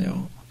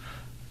보잖아요.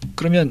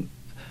 그러면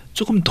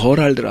조금 덜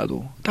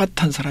알더라도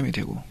따뜻한 사람이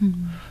되고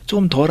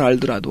조금 덜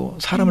알더라도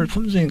사람을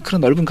품는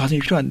그런 넓은 가슴이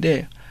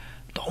필요한데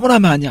너무나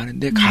많이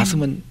아는데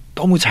가슴은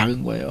너무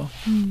작은 거예요.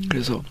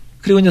 그래서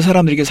그리고 이제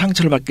사람들에게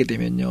상처를 받게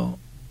되면요.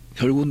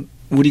 결국은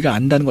우리가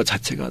안다는 것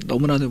자체가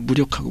너무나도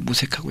무력하고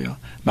무색하고요.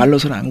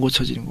 말로서는 안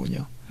고쳐지는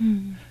거군요.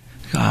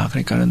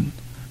 그러니까는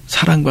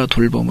사랑과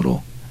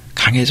돌봄으로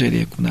강해져야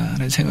되겠구나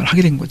하는 생각을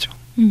하게 된 거죠.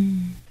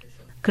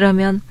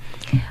 그러면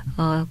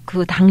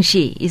그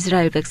당시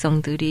이스라엘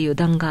백성들이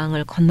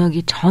요단강을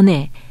건너기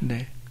전에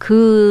네.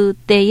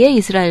 그때의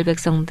이스라엘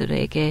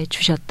백성들에게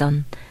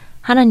주셨던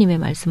하나님의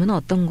말씀은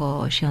어떤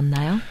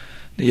것이었나요?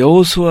 네,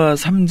 여호수아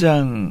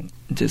 3장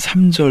이제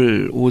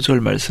 3절 5절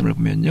말씀을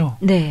보면요.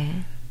 네.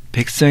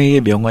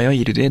 백성에게 명하여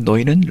이르되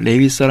너희는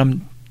레위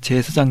사람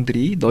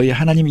제사장들이 너희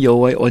하나님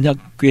여호와의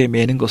언약궤에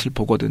매는 것을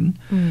보거든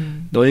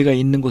너희가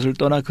있는 곳을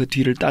떠나 그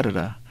뒤를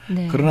따르라.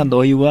 네. 그러나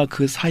너희와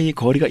그 사이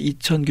거리가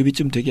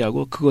 2000규빗쯤 되게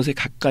하고 그것에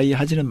가까이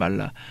하지는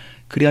말라.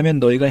 그리하면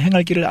너희가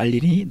행할 길을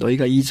알리니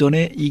너희가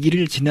이전에 이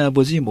길을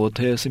지나보지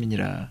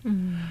못하였음이니라.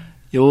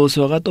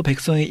 여호수아가 또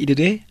백성에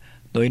이르되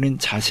너희는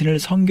자신을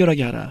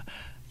성결하게 하라.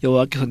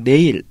 여호와께서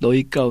내일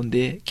너희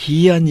가운데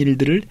기이한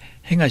일들을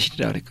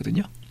행하시리라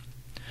그랬거든요.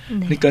 네.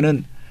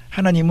 그러니까는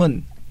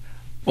하나님은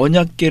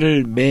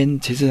언약궤를 맨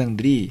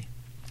제사장들이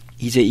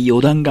이제 이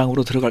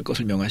요단강으로 들어갈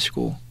것을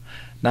명하시고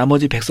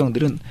나머지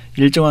백성들은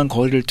일정한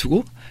거리를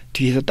두고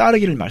뒤에서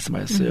따르기를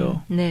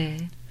말씀하셨어요. 네.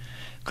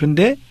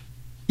 그런데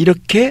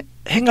이렇게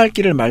행할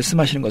길을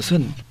말씀하시는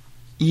것은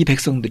이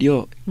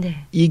백성들이요.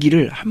 네. 이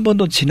길을 한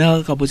번도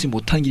지나가 보지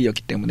못한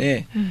길이었기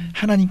때문에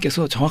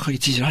하나님께서 정확하게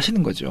지시를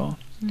하시는 거죠.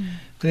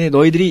 그런데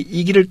너희들이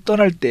이 길을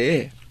떠날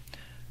때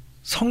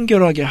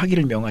성결하게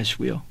하기를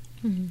명하시고요.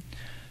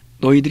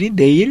 너희들이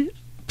내일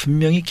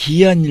분명히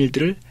기이한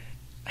일들을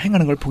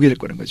행하는 걸 보게 될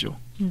거라는 거죠.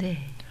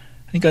 네.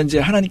 그러니까 이제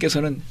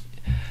하나님께서는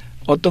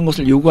어떤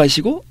것을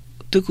요구하시고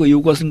또 그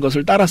요구하신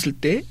것을 따랐을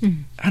때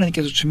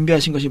하나님께서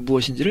준비하신 것이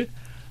무엇인지를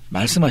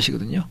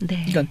말씀하시거든요.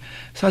 네. 그러니까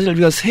사실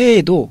우리가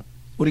새해에도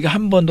우리가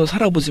한 번도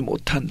살아보지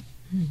못한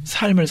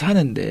삶을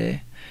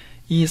사는데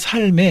이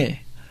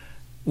삶에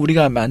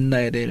우리가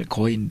만나야 될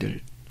거인들,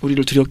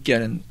 우리를 두렵게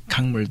하는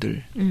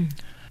강물들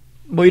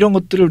뭐 이런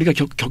것들을 우리가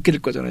겪게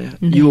될 거잖아요.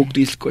 네. 유혹도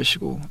있을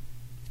것이고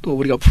또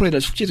우리가 풀어야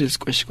될 숙제도 있을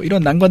것이고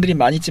이런 난관들이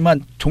많이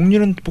있지만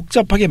종류는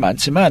복잡하게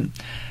많지만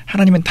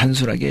하나님은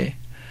단순하게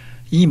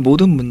이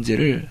모든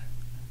문제를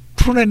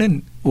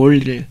풀어내는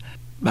원리를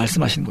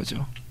말씀하시는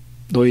거죠.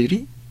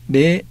 너희들이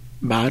내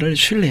말을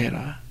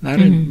신뢰해라.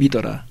 나를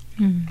믿어라.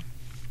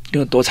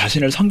 그리고 또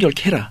자신을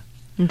성결케 해라.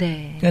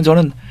 네. 그냥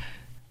저는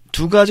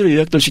두 가지로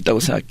요약될 수 있다고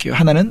생각해요.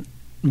 하나는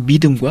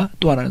믿음과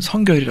또 하나는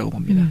성결이라고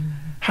봅니다.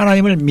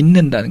 하나님을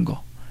믿는다는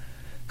거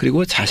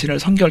그리고 자신을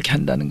성결케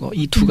한다는 거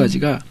이 두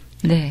가지가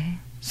네.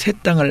 새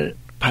땅을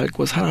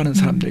밟고 살아가는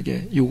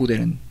사람들에게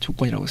요구되는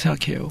조건이라고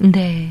생각해요.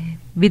 네.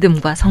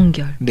 믿음과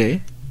성결.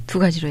 네. 두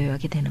가지로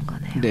요약이 되는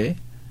거네요. 네.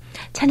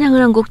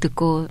 찬양을 한 곡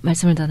듣고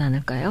말씀을 더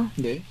나눌까요?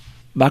 네.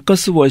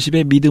 마커스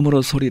워십의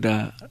믿음으로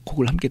소리라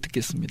곡을 함께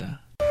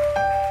듣겠습니다.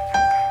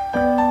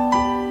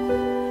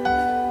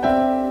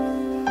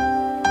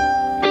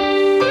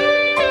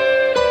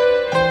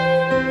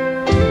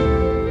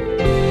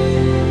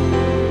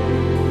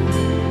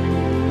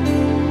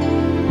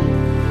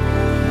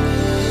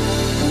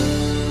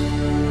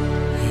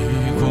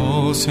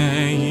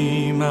 이곳에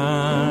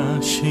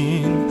임하신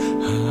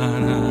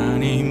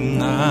하나님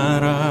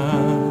나라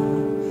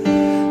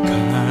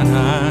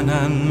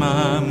가난한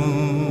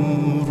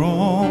마음으로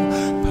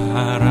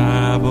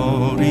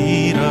바라보리라.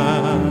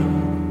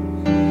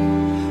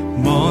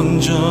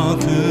 먼저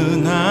그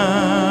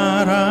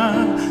나라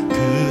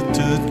그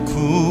뜻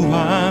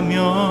구하며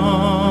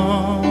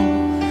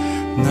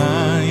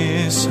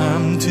나의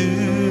삶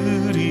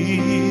드리리.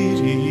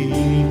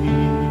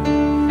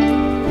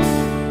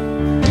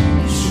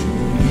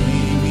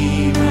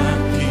 주님이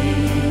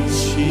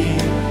맡기신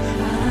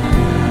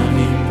하나님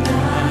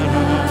나라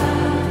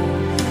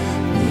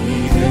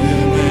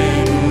믿음의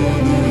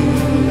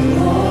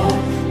눈으로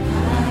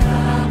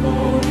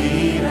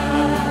바라보리라.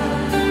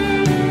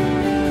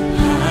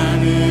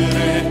 하늘의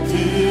뜻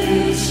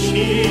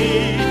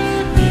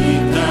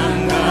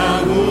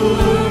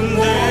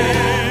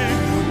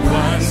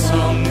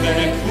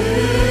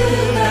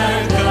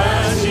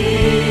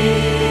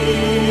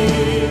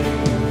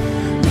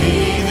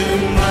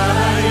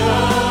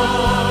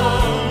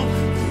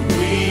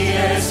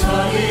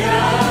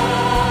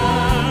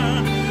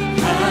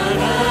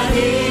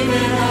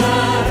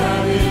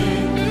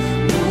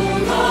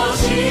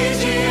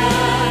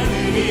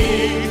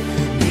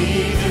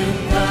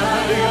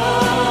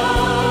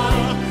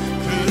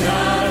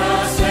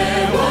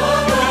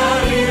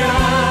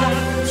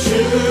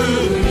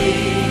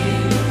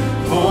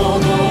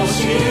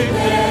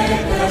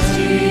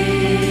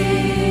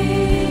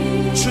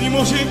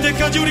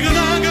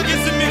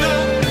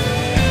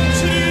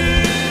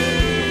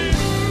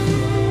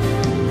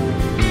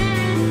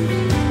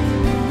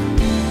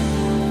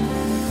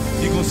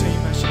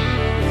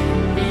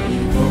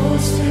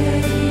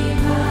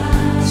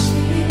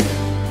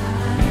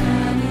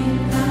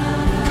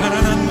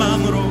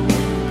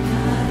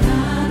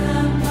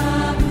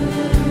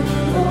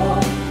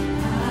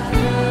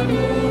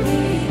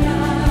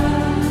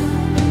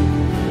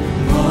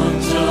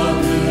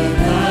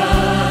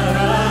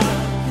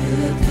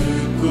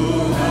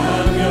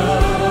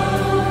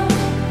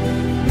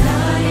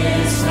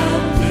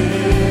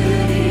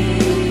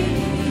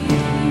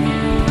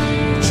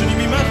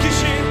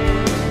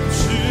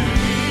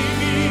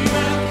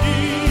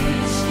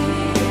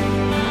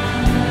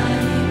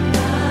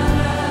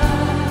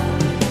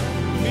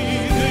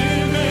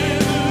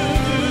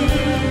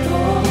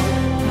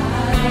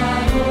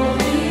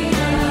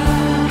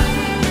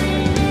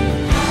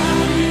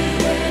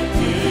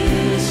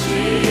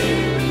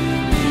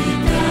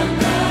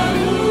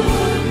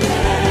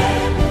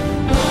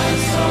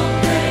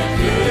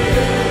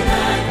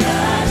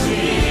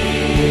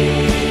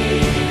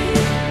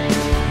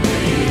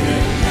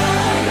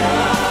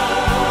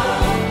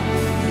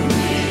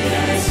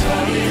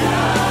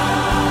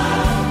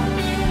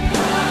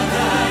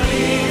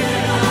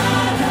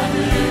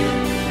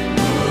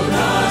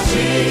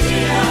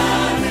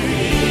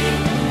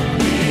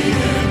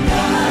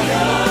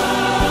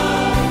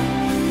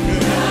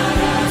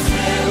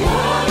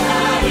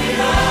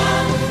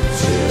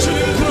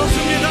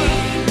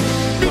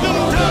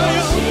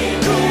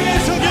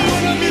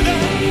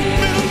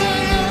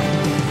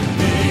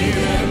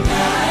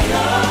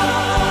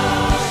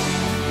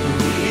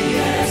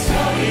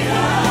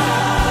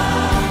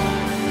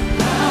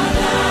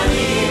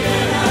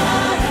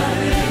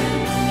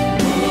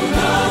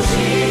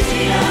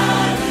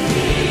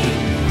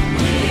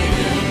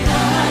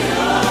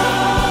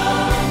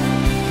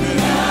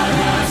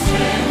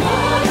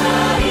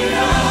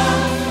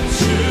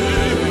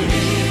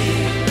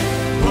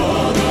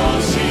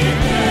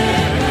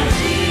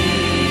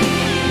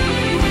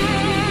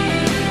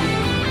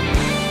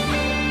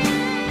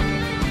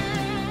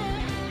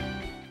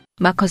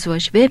마커스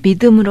워십의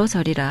믿음으로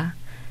서리라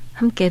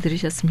함께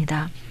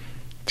들으셨습니다.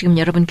 지금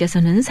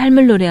여러분께서는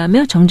삶을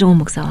노래하며 정종호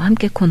목사와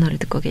함께 코너를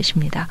듣고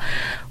계십니다.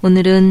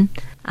 오늘은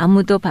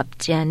아무도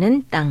밟지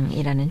않은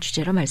땅이라는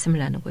주제로 말씀을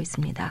나누고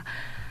있습니다.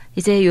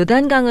 이제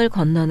요단강을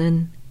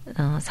건너는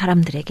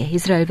사람들에게,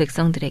 이스라엘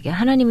백성들에게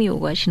하나님이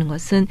요구하시는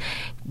것은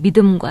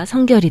믿음과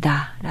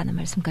성결이다라는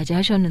말씀까지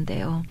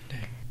하셨는데요. 네.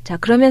 자,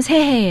 그러면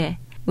새해에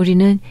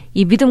우리는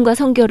이 믿음과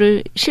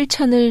성결을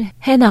실천을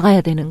해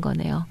나가야 되는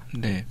거네요.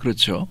 네,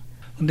 그렇죠.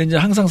 근데 이제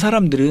항상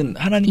사람들은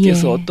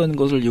하나님께서 예. 어떤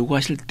것을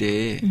요구하실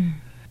때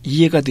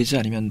이해가 되지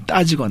않으면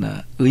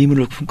따지거나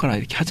의문을 품거나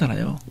이렇게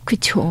하잖아요.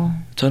 그렇죠.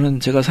 저는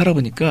제가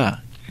살아보니까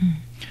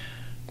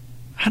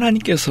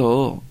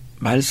하나님께서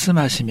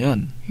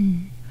말씀하시면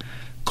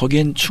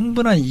거기엔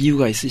충분한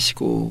이유가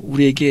있으시고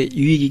우리에게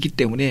유익이기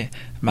때문에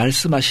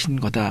말씀하신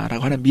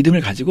거다라고 하는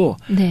믿음을 가지고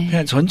네.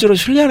 그냥 전적으로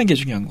신뢰하는 게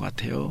중요한 것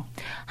같아요.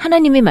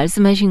 하나님이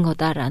말씀하신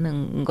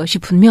거다라는 것이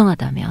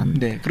분명하다면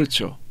네,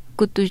 그렇죠.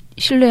 그것도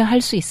신뢰할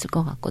수 있을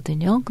것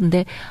같거든요.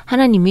 근데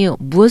하나님이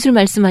무엇을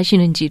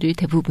말씀하시는지를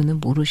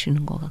대부분은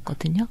모르시는 것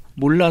같거든요.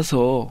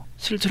 몰라서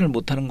실천을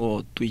못하는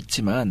것도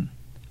있지만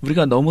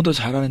우리가 너무도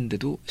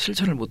잘하는데도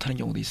실천을 못하는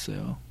경우도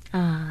있어요.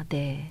 아,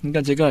 네.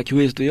 그러니까 제가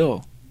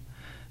교회에서도요.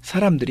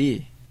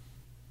 사람들이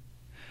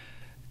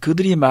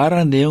그들이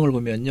말하는 내용을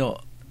보면요.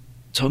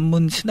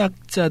 전문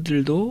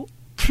신학자들도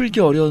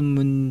풀기 어려운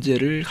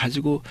문제를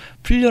가지고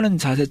풀려는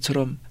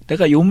자세처럼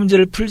내가 이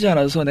문제를 풀지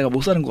않아서 내가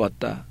못 사는 것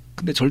같다.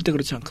 근데 절대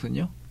그렇지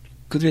않거든요.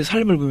 그들의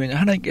삶을 보면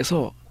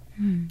하나님께서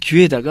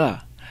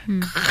귀에다가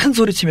큰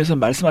소리치면서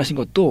말씀하신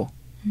것도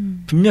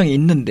분명히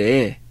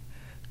있는데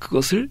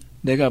그것을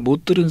내가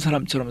못 들은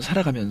사람처럼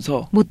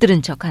살아가면서 못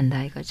들은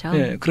척한다 이거죠.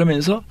 네,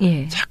 그러면서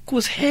예.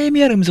 자꾸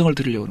세미한 음성을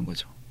들으려고 하는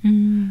거죠.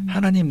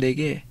 하나님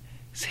내게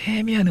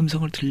세미한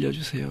음성을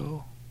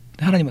들려주세요.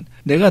 하나님은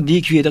내가 네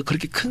귀에다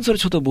그렇게 큰 소리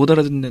쳐도 못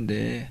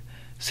알아듣는데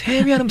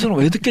세미한 음성을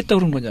왜 듣겠다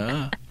그런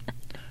거냐.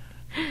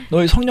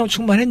 너희 성령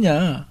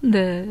충만했냐.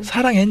 네.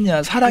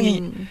 사랑했냐.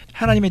 사랑이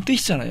하나님의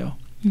뜻이잖아요.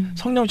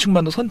 성령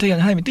충만도 선택이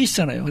아닌 하나님의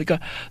뜻이잖아요. 그러니까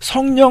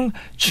성령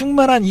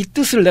충만한 이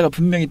뜻을 내가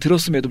분명히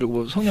들었음에도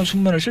불구하고 성령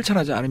충만을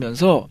실천하지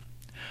않으면서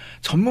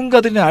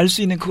전문가들이나 알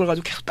수 있는 그걸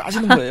가지고 계속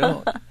따지는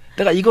거예요.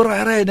 내가 이걸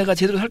알아야 내가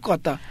제대로 살 것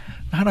같다.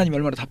 하나님이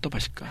얼마나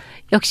답답하실까.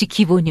 역시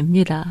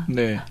기본입니다.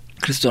 네.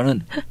 그래서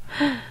저는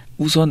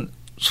우선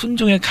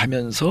순종해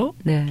가면서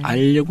네.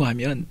 알려고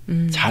하면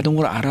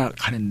자동으로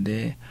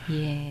알아가는데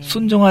예.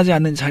 순종하지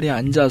않는 자리에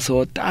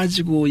앉아서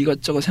따지고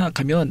이것저것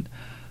생각하면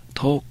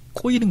더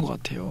꼬이는 것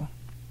같아요.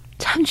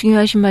 참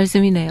중요하신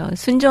말씀이네요.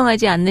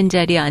 순종하지 않는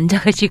자리에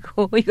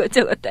앉아가지고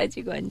이것저것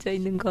따지고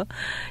앉아있는 거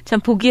참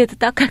보기에도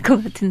딱할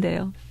것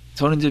같은데요.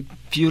 저는 이제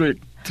비유를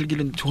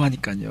들기는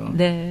좋아하니까요.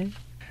 네.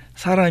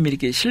 사람이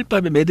이렇게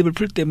실밥에 매듭을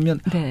풀 때 보면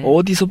네.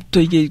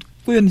 어디서부터 이게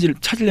꼬였는지를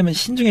찾으려면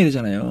신중해야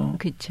되잖아요.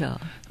 그렇죠.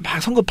 막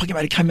성급하게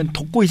막 이렇게 하면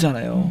더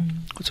꼬이잖아요.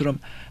 그처럼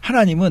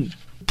하나님은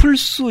풀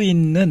수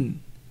있는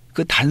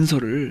그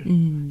단서를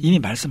이미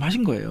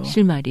말씀하신 거예요.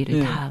 실마리를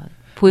네. 다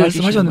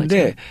보여주신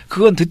말씀하셨는데 거죠.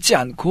 그건 듣지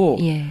않고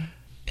예.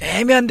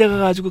 애매한 데가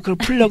가지고 그걸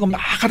풀려고 막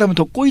하다 보면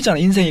더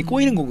꼬이잖아요. 인생이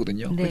꼬이는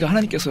거거든요. 네. 그러니까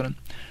하나님께서는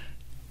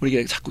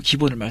우리에게 자꾸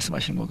기본을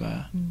말씀하시는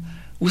거가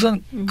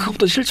우선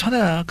그것부터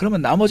실천해라.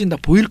 그러면 나머지는 다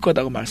보일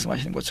거다고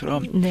말씀하시는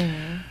것처럼 네.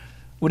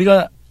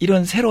 우리가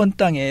이런 새로운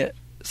땅에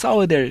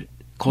싸워야 될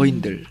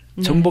거인들,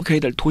 네. 정복해야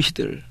될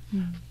도시들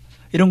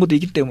이런 것도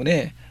있기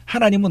때문에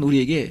하나님은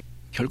우리에게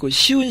결코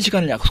쉬운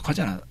시간을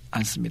약속하지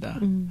않습니다.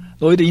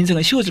 너희들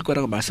인생은 쉬워질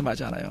거라고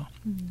말씀하지 않아요.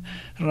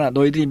 그러나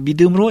너희들이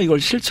믿음으로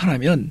이걸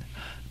실천하면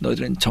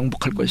너희들은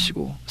정복할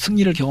것이고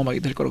승리를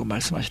경험하게 될 거라고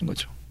말씀하시는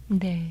거죠.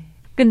 네.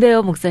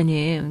 근데요,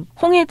 목사님,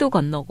 홍해도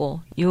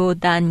건너고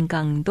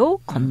요단강도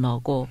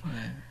건너고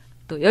네.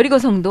 또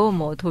여리고성도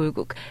뭐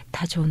돌고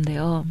다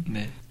좋은데요.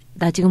 네.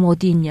 나 지금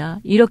어디 있냐?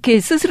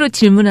 이렇게 스스로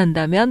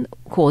질문한다면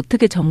그거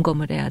어떻게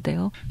점검을 해야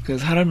돼요? 그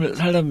사람을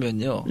살다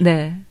보면요.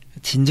 네.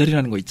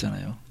 진절이라는 거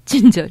있잖아요.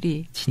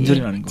 진절이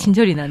나는 거.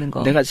 진절이 나는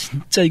거. 내가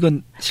진짜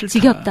이건 싫다.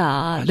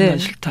 지겹다. 아주 난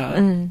싫다.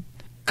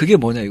 그게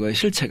뭐냐 이거예요.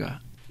 실체가.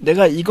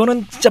 내가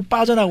이거는 진짜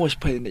빠져나오고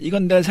싶어야 되는데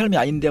이건 내 삶이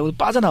아닌데 하고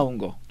빠져나온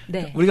거.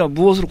 네. 우리가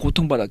무엇으로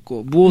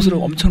고통받았고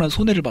무엇으로 엄청난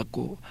손해를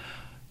받고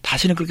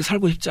다시는 그렇게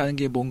살고 싶지 않은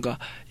게 뭔가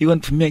이건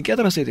분명히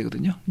깨달았어야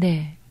되거든요.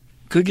 네.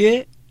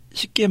 그게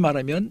쉽게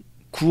말하면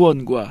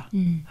구원과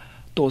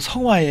또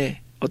성화의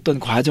어떤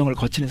과정을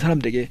거치는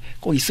사람들에게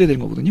꼭 있어야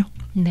되는 거거든요.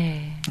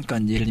 네.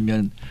 그러니까 예를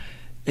들면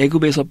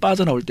애굽에서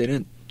빠져나올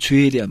때는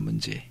죄에 대한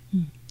문제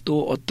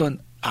또 어떤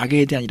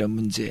악에 대한 이런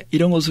문제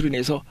이런 것으로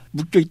인해서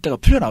묶여 있다가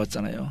풀려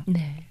나왔잖아요.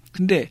 네.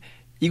 근데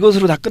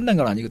이것으로 다 끝난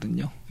건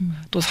아니거든요.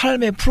 또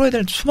삶에 풀어야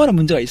될 수많은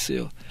문제가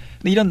있어요.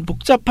 근데 이런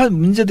복잡한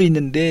문제들이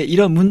있는데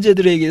이런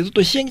문제들에게도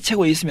또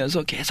시행착오가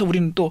있으면서 계속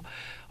우리는 또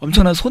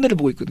엄청난 손해를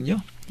보고 있거든요.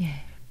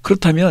 예.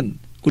 그렇다면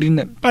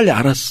우리는 빨리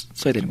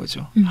알았어야 되는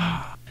거죠.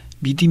 아,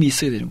 믿음이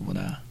있어야 되는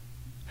거구나.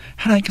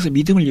 하나님께서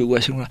믿음을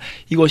요구하시는구나.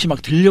 이것이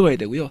막 들려와야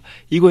되고요.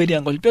 이거에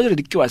대한 것을 뼈저리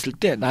느껴왔을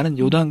때 나는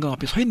요단강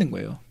앞에 서 있는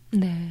거예요.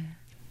 네.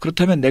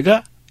 그렇다면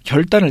내가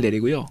결단을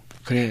내리고요.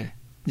 그래,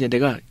 이제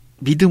내가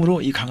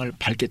믿음으로 이 강을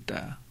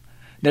밟겠다.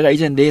 내가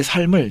이제 내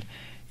삶을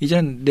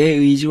이제는 내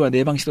의지와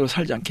내 방식대로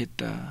살지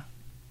않겠다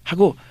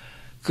하고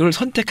그걸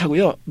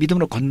선택하고요.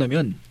 믿음으로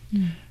건너면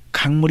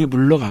강물이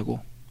물러가고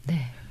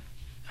네.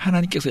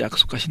 하나님께서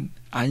약속하신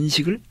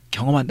안식을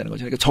경험한다는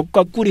거죠. 그러니까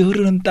젖과 꿀이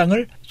흐르는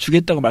땅을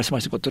주겠다고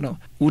말씀하신 것들은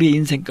우리의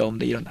인생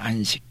가운데 이런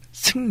안식,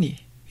 승리,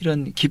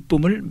 이런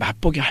기쁨을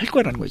맛보게 할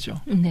거라는 거죠.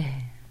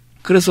 네.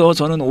 그래서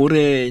저는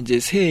올해 이제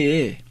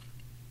새해에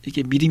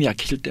이렇게 믿음이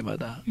약해질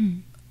때마다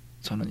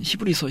저는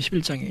히브리서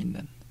 11장에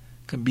있는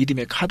그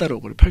믿음의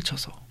카다로그를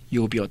펼쳐서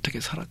욥이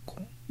어떻게 살았고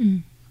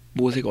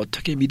모세가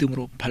어떻게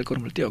믿음으로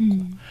발걸음을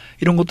떼었고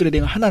이런 것들에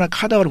대한 하나하나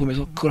카다로그를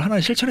보면서 그걸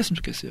하나를 실천했으면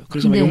좋겠어요.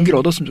 그래서 네. 용기를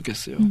얻었으면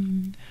좋겠어요.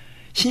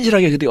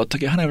 신실하게 그들이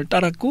어떻게 하나님을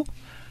따랐고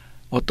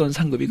어떤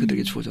상급이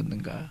그들에게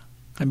주어졌는가.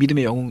 그러니까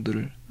믿음의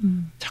영웅들을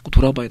자꾸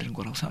돌아봐야 되는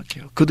거라고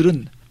생각해요.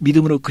 그들은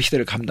믿음으로 그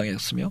시대를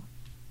감당했으며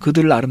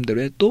그들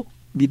나름대로의 또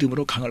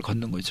믿음으로 강을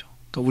걷는 거죠.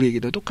 그러니까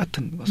우리에게도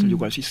똑같은 것을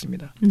요구할 수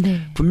있습니다.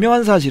 네.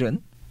 분명한 사실은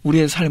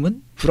우리의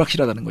삶은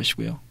불확실하다는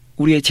것이고요.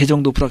 우리의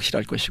재정도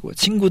불확실할 것이고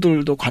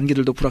친구들도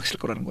관계들도 불확실할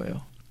거라는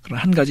거예요.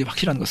 그러나 한 가지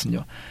확실한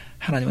것은요.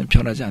 하나님은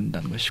변하지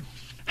않는다는 것이고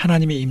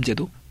하나님의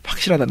임재도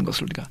확실하다는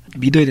것을 우리가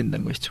믿어야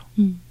된다는 것이죠.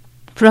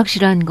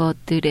 불확실한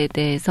것들에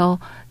대해서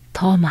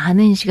더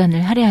많은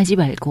시간을 할애하지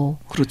말고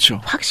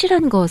그렇죠.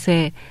 확실한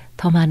것에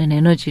더 많은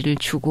에너지를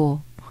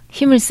주고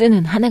힘을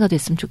쓰는 한 해가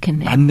됐으면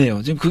좋겠네요.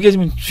 맞네요. 지금 그게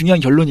지금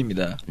중요한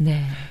결론입니다.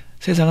 네.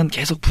 세상은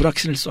계속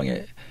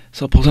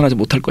불확실성에서 벗어나지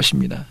못할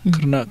것입니다.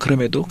 그러나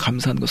그럼에도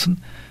감사한 것은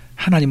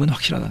하나님은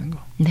확실하다는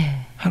거.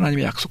 네.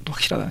 하나님의 약속도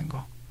확실하다는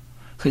거.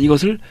 그래서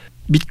이것을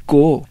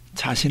믿고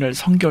자신을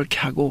성결케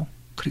하고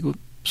그리고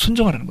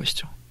순종하라는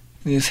것이죠.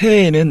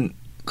 새해에는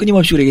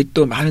끊임없이 우리에게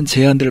또 많은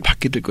제안들을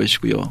받게 될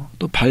것이고요.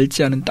 또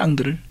밟지 않은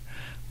땅들을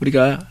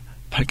우리가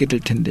밟게 될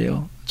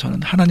텐데요.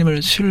 저는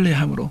하나님을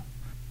신뢰함으로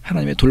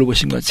하나님의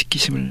돌보심과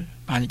지키심을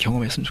많이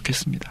경험했으면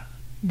좋겠습니다.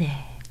 네.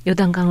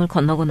 요단강을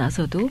건너고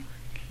나서도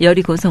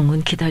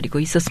여리고성은 기다리고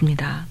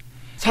있었습니다.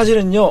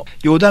 사실은요.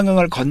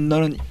 요단강을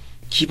건너는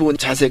기본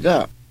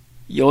자세가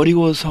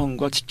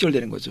여리고성과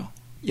직결되는 거죠.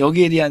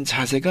 여기에 대한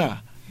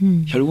자세가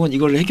결국은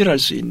이걸 해결할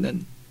수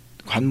있는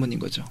관문인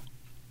거죠.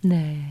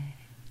 네.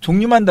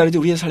 종류만 다르지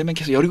우리의 삶엔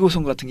계속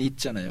여리고성 같은 게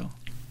있잖아요.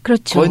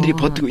 그렇죠. 거인들이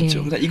버티고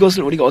있죠. 그러나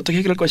이것을 우리가 어떻게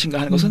해결할 것인가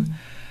하는 것은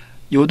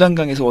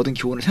요단강에서 얻은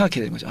교훈을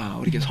생각해야 되는 거죠. 아,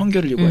 우리에게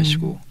성결을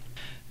요구하시고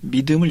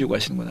믿음을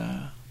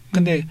요구하시는구나.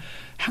 근데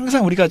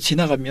항상 우리가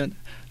지나가면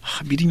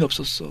믿음이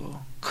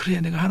없었어. 그래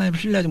내가 하나님을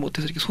신뢰하지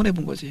못해서 이렇게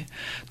손해본 거지.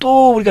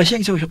 또 우리가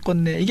시행착오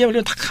겪었네. 이게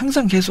다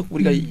항상 계속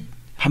우리가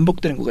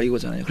반복되는 거가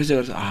이거잖아요.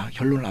 그래서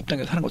결론을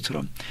앞당겨서 사는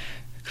것처럼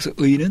그래서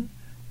의인은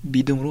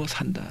믿음으로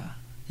산다.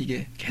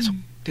 이게 계속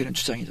되는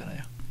주장이잖아요.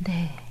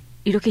 네.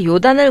 이렇게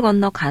요단을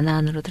건너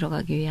가나안으로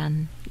들어가기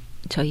위한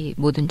저희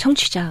모든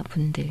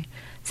청취자분들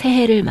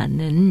새해를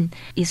맞는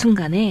이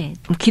순간에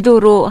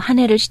기도로 한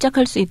해를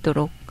시작할 수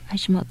있도록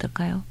하시면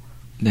어떨까요?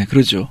 네,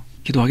 그러죠.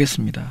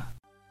 기도하겠습니다.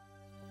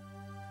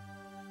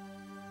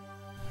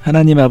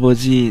 하나님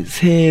아버지,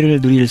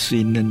 새해를 누릴 수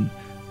있는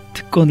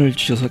특권을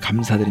주셔서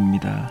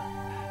감사드립니다.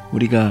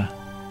 우리가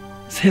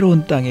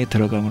새로운 땅에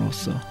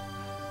들어감으로써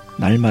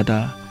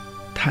날마다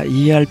다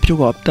이해할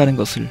필요가 없다는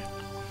것을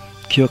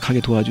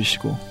기억하게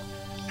도와주시고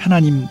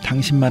하나님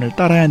당신만을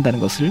따라야 한다는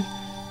것을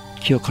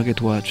기억하게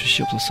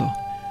도와주시옵소서.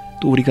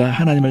 또 우리가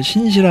하나님을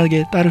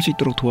신실하게 따를 수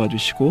있도록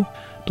도와주시고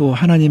또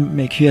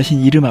하나님의 귀하신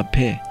이름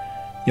앞에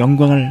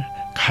영광을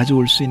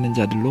가져올 수 있는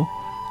자들로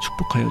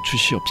축복하여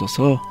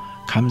주시옵소서.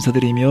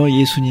 감사드리며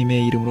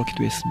예수님의 이름으로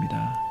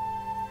기도했습니다.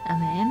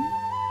 아멘.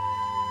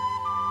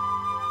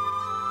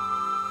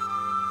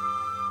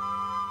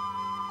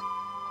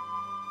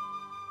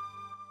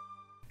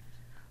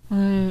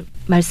 오늘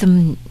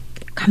말씀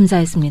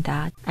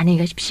감사했습니다. 안녕히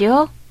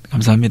가십시오.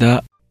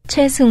 감사합니다.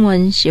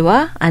 최승원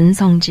씨와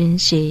안성진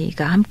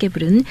씨가 함께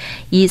부른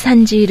이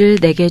산지를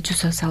내게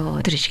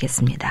주소서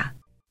들으시겠습니다.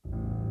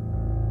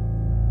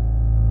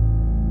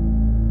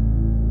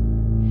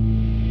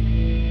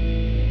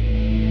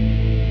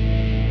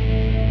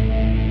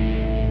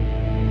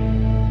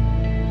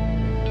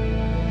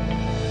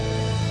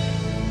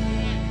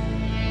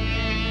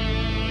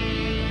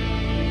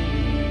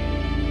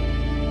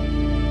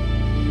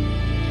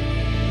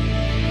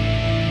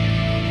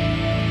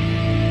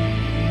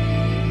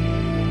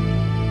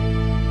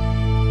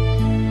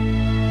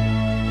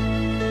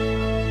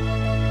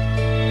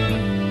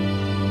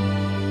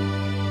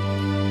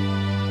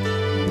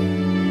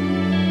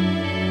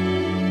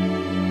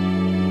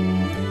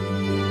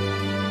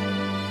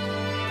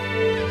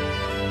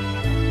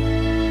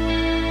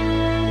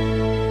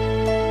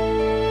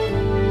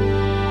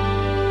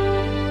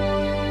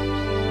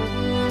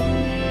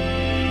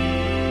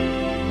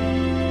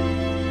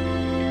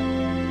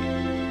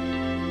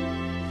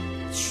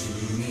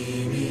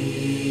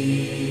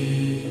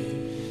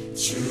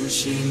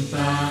 주신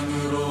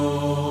땅으로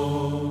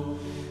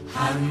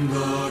한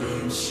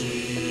걸음씩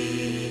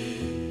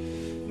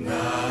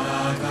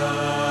나아갈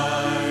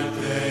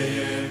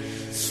때에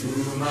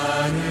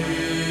수많은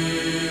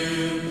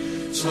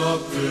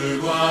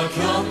적들과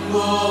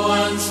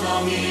견고한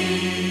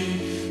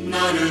성이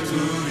나를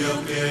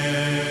두렵게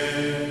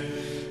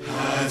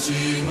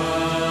하지만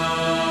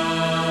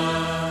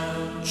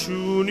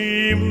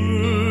주님을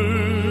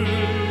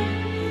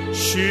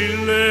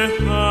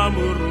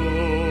신뢰함으로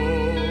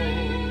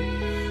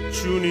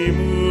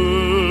주님을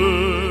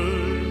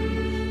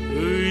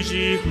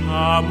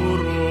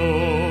의지함으로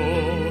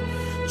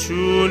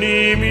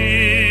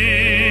주님이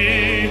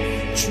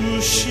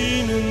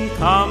주시는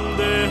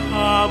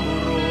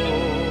담대함으로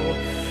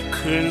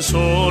큰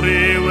소리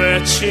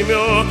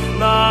외치며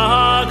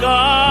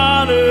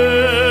나아가는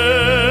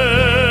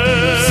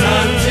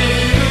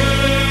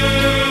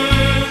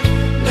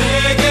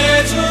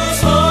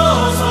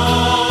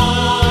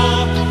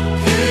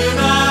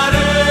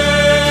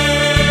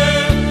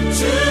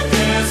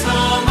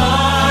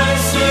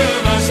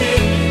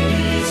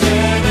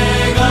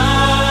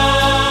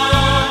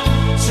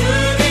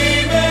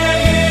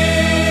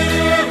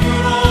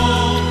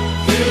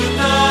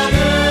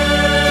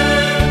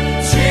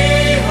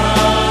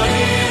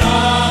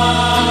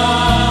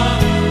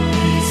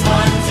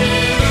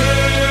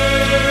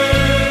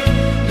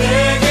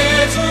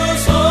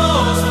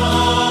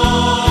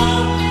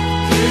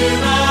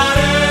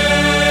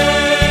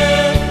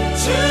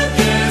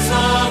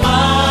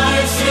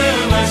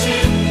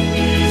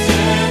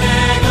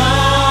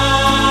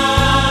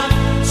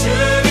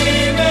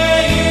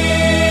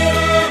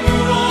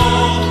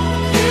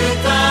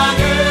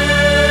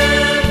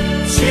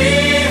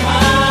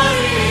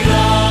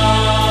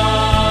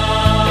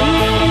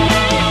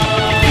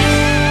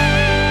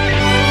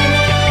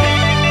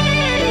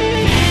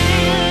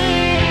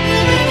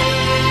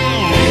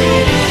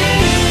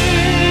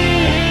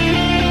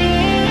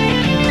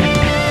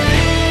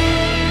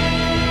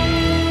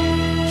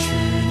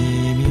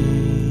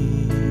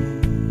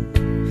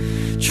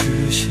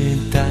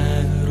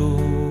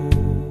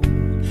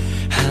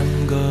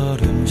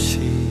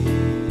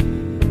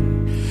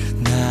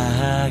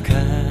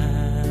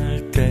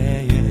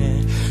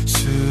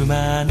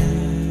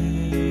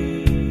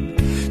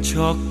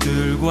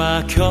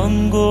적들과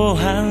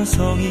견고한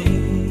성이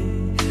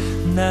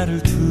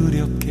나를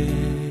두렵게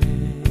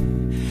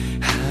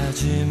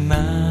하지만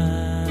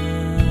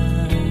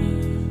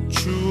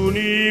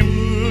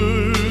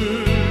주님을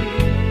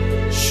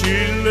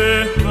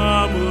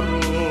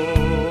신뢰함으로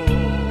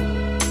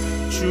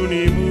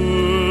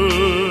주님을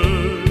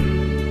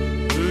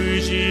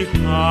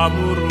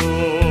의지함으로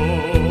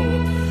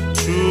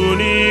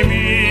주님이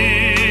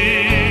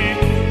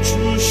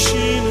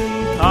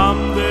주시는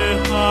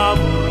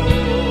담대함으로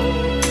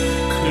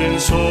큰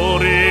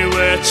소리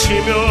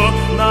외치며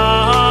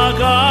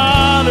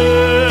나아가는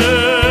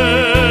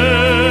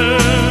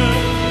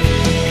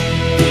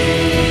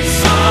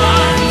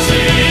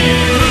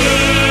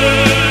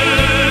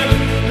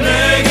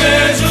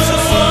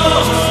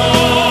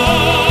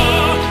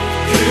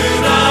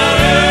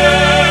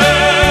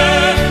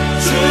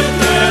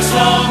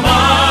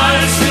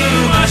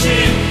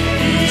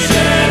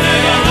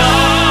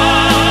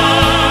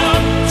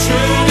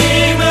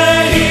주님의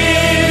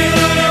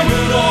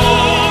이름으로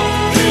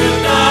그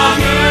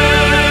땅을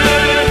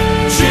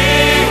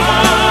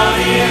취하리라.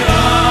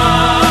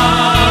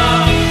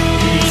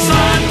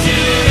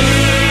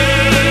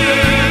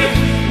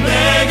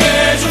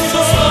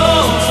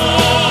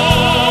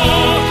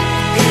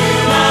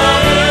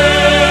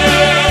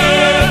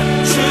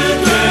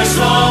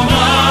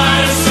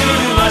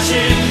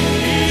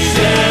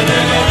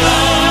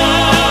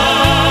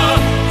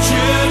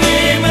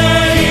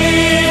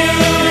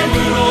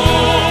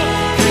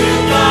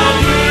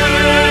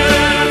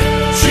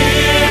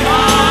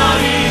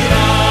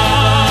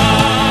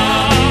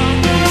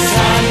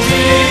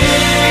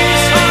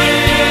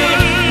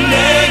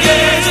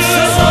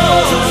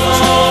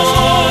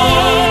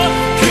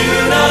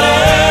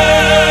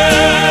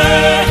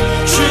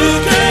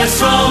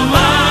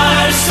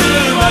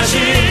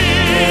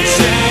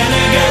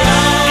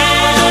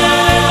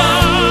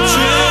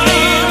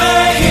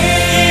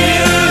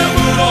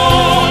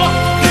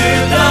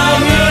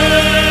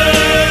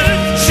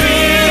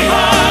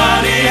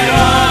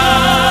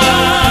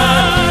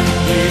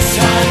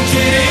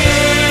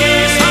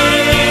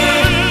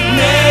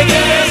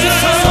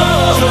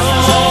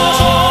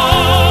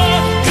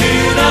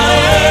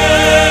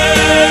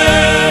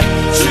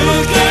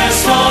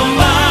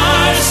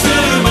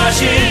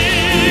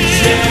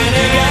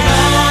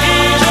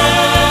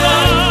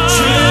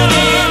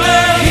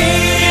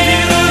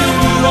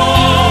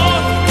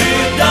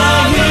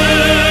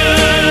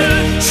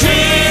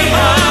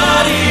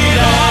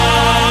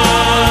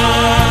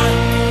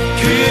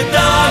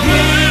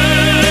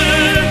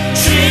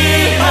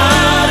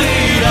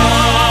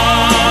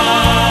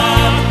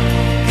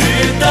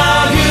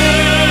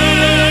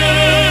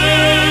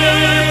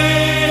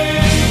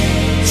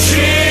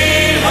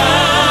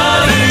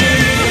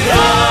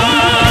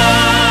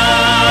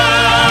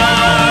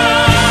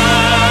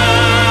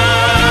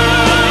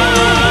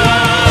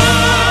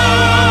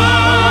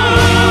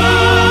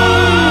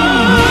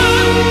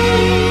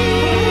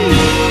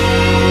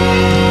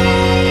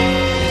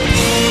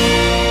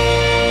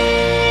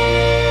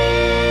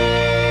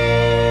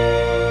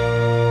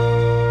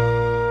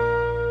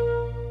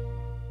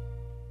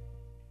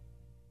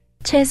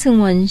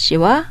 최승원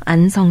씨와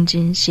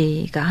안성진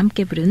씨가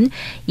함께 부른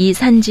이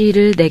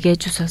산지를 내게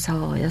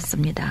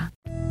주소서였습니다.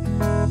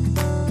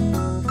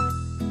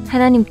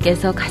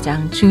 하나님께서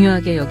가장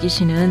중요하게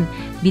여기시는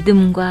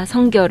믿음과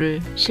성결을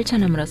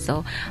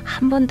실천함으로써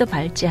한 번도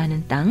밟지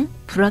않은 땅,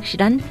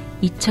 불확실한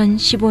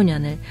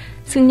 2015년을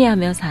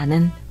승리하며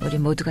사는 우리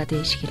모두가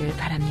되시기를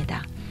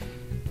바랍니다.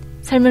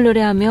 삶을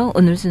노래하며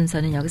오늘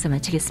순서는 여기서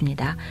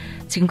마치겠습니다.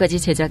 지금까지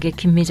제작의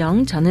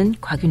김미정, 저는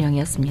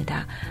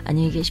곽윤영이었습니다.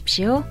 안녕히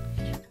계십시오.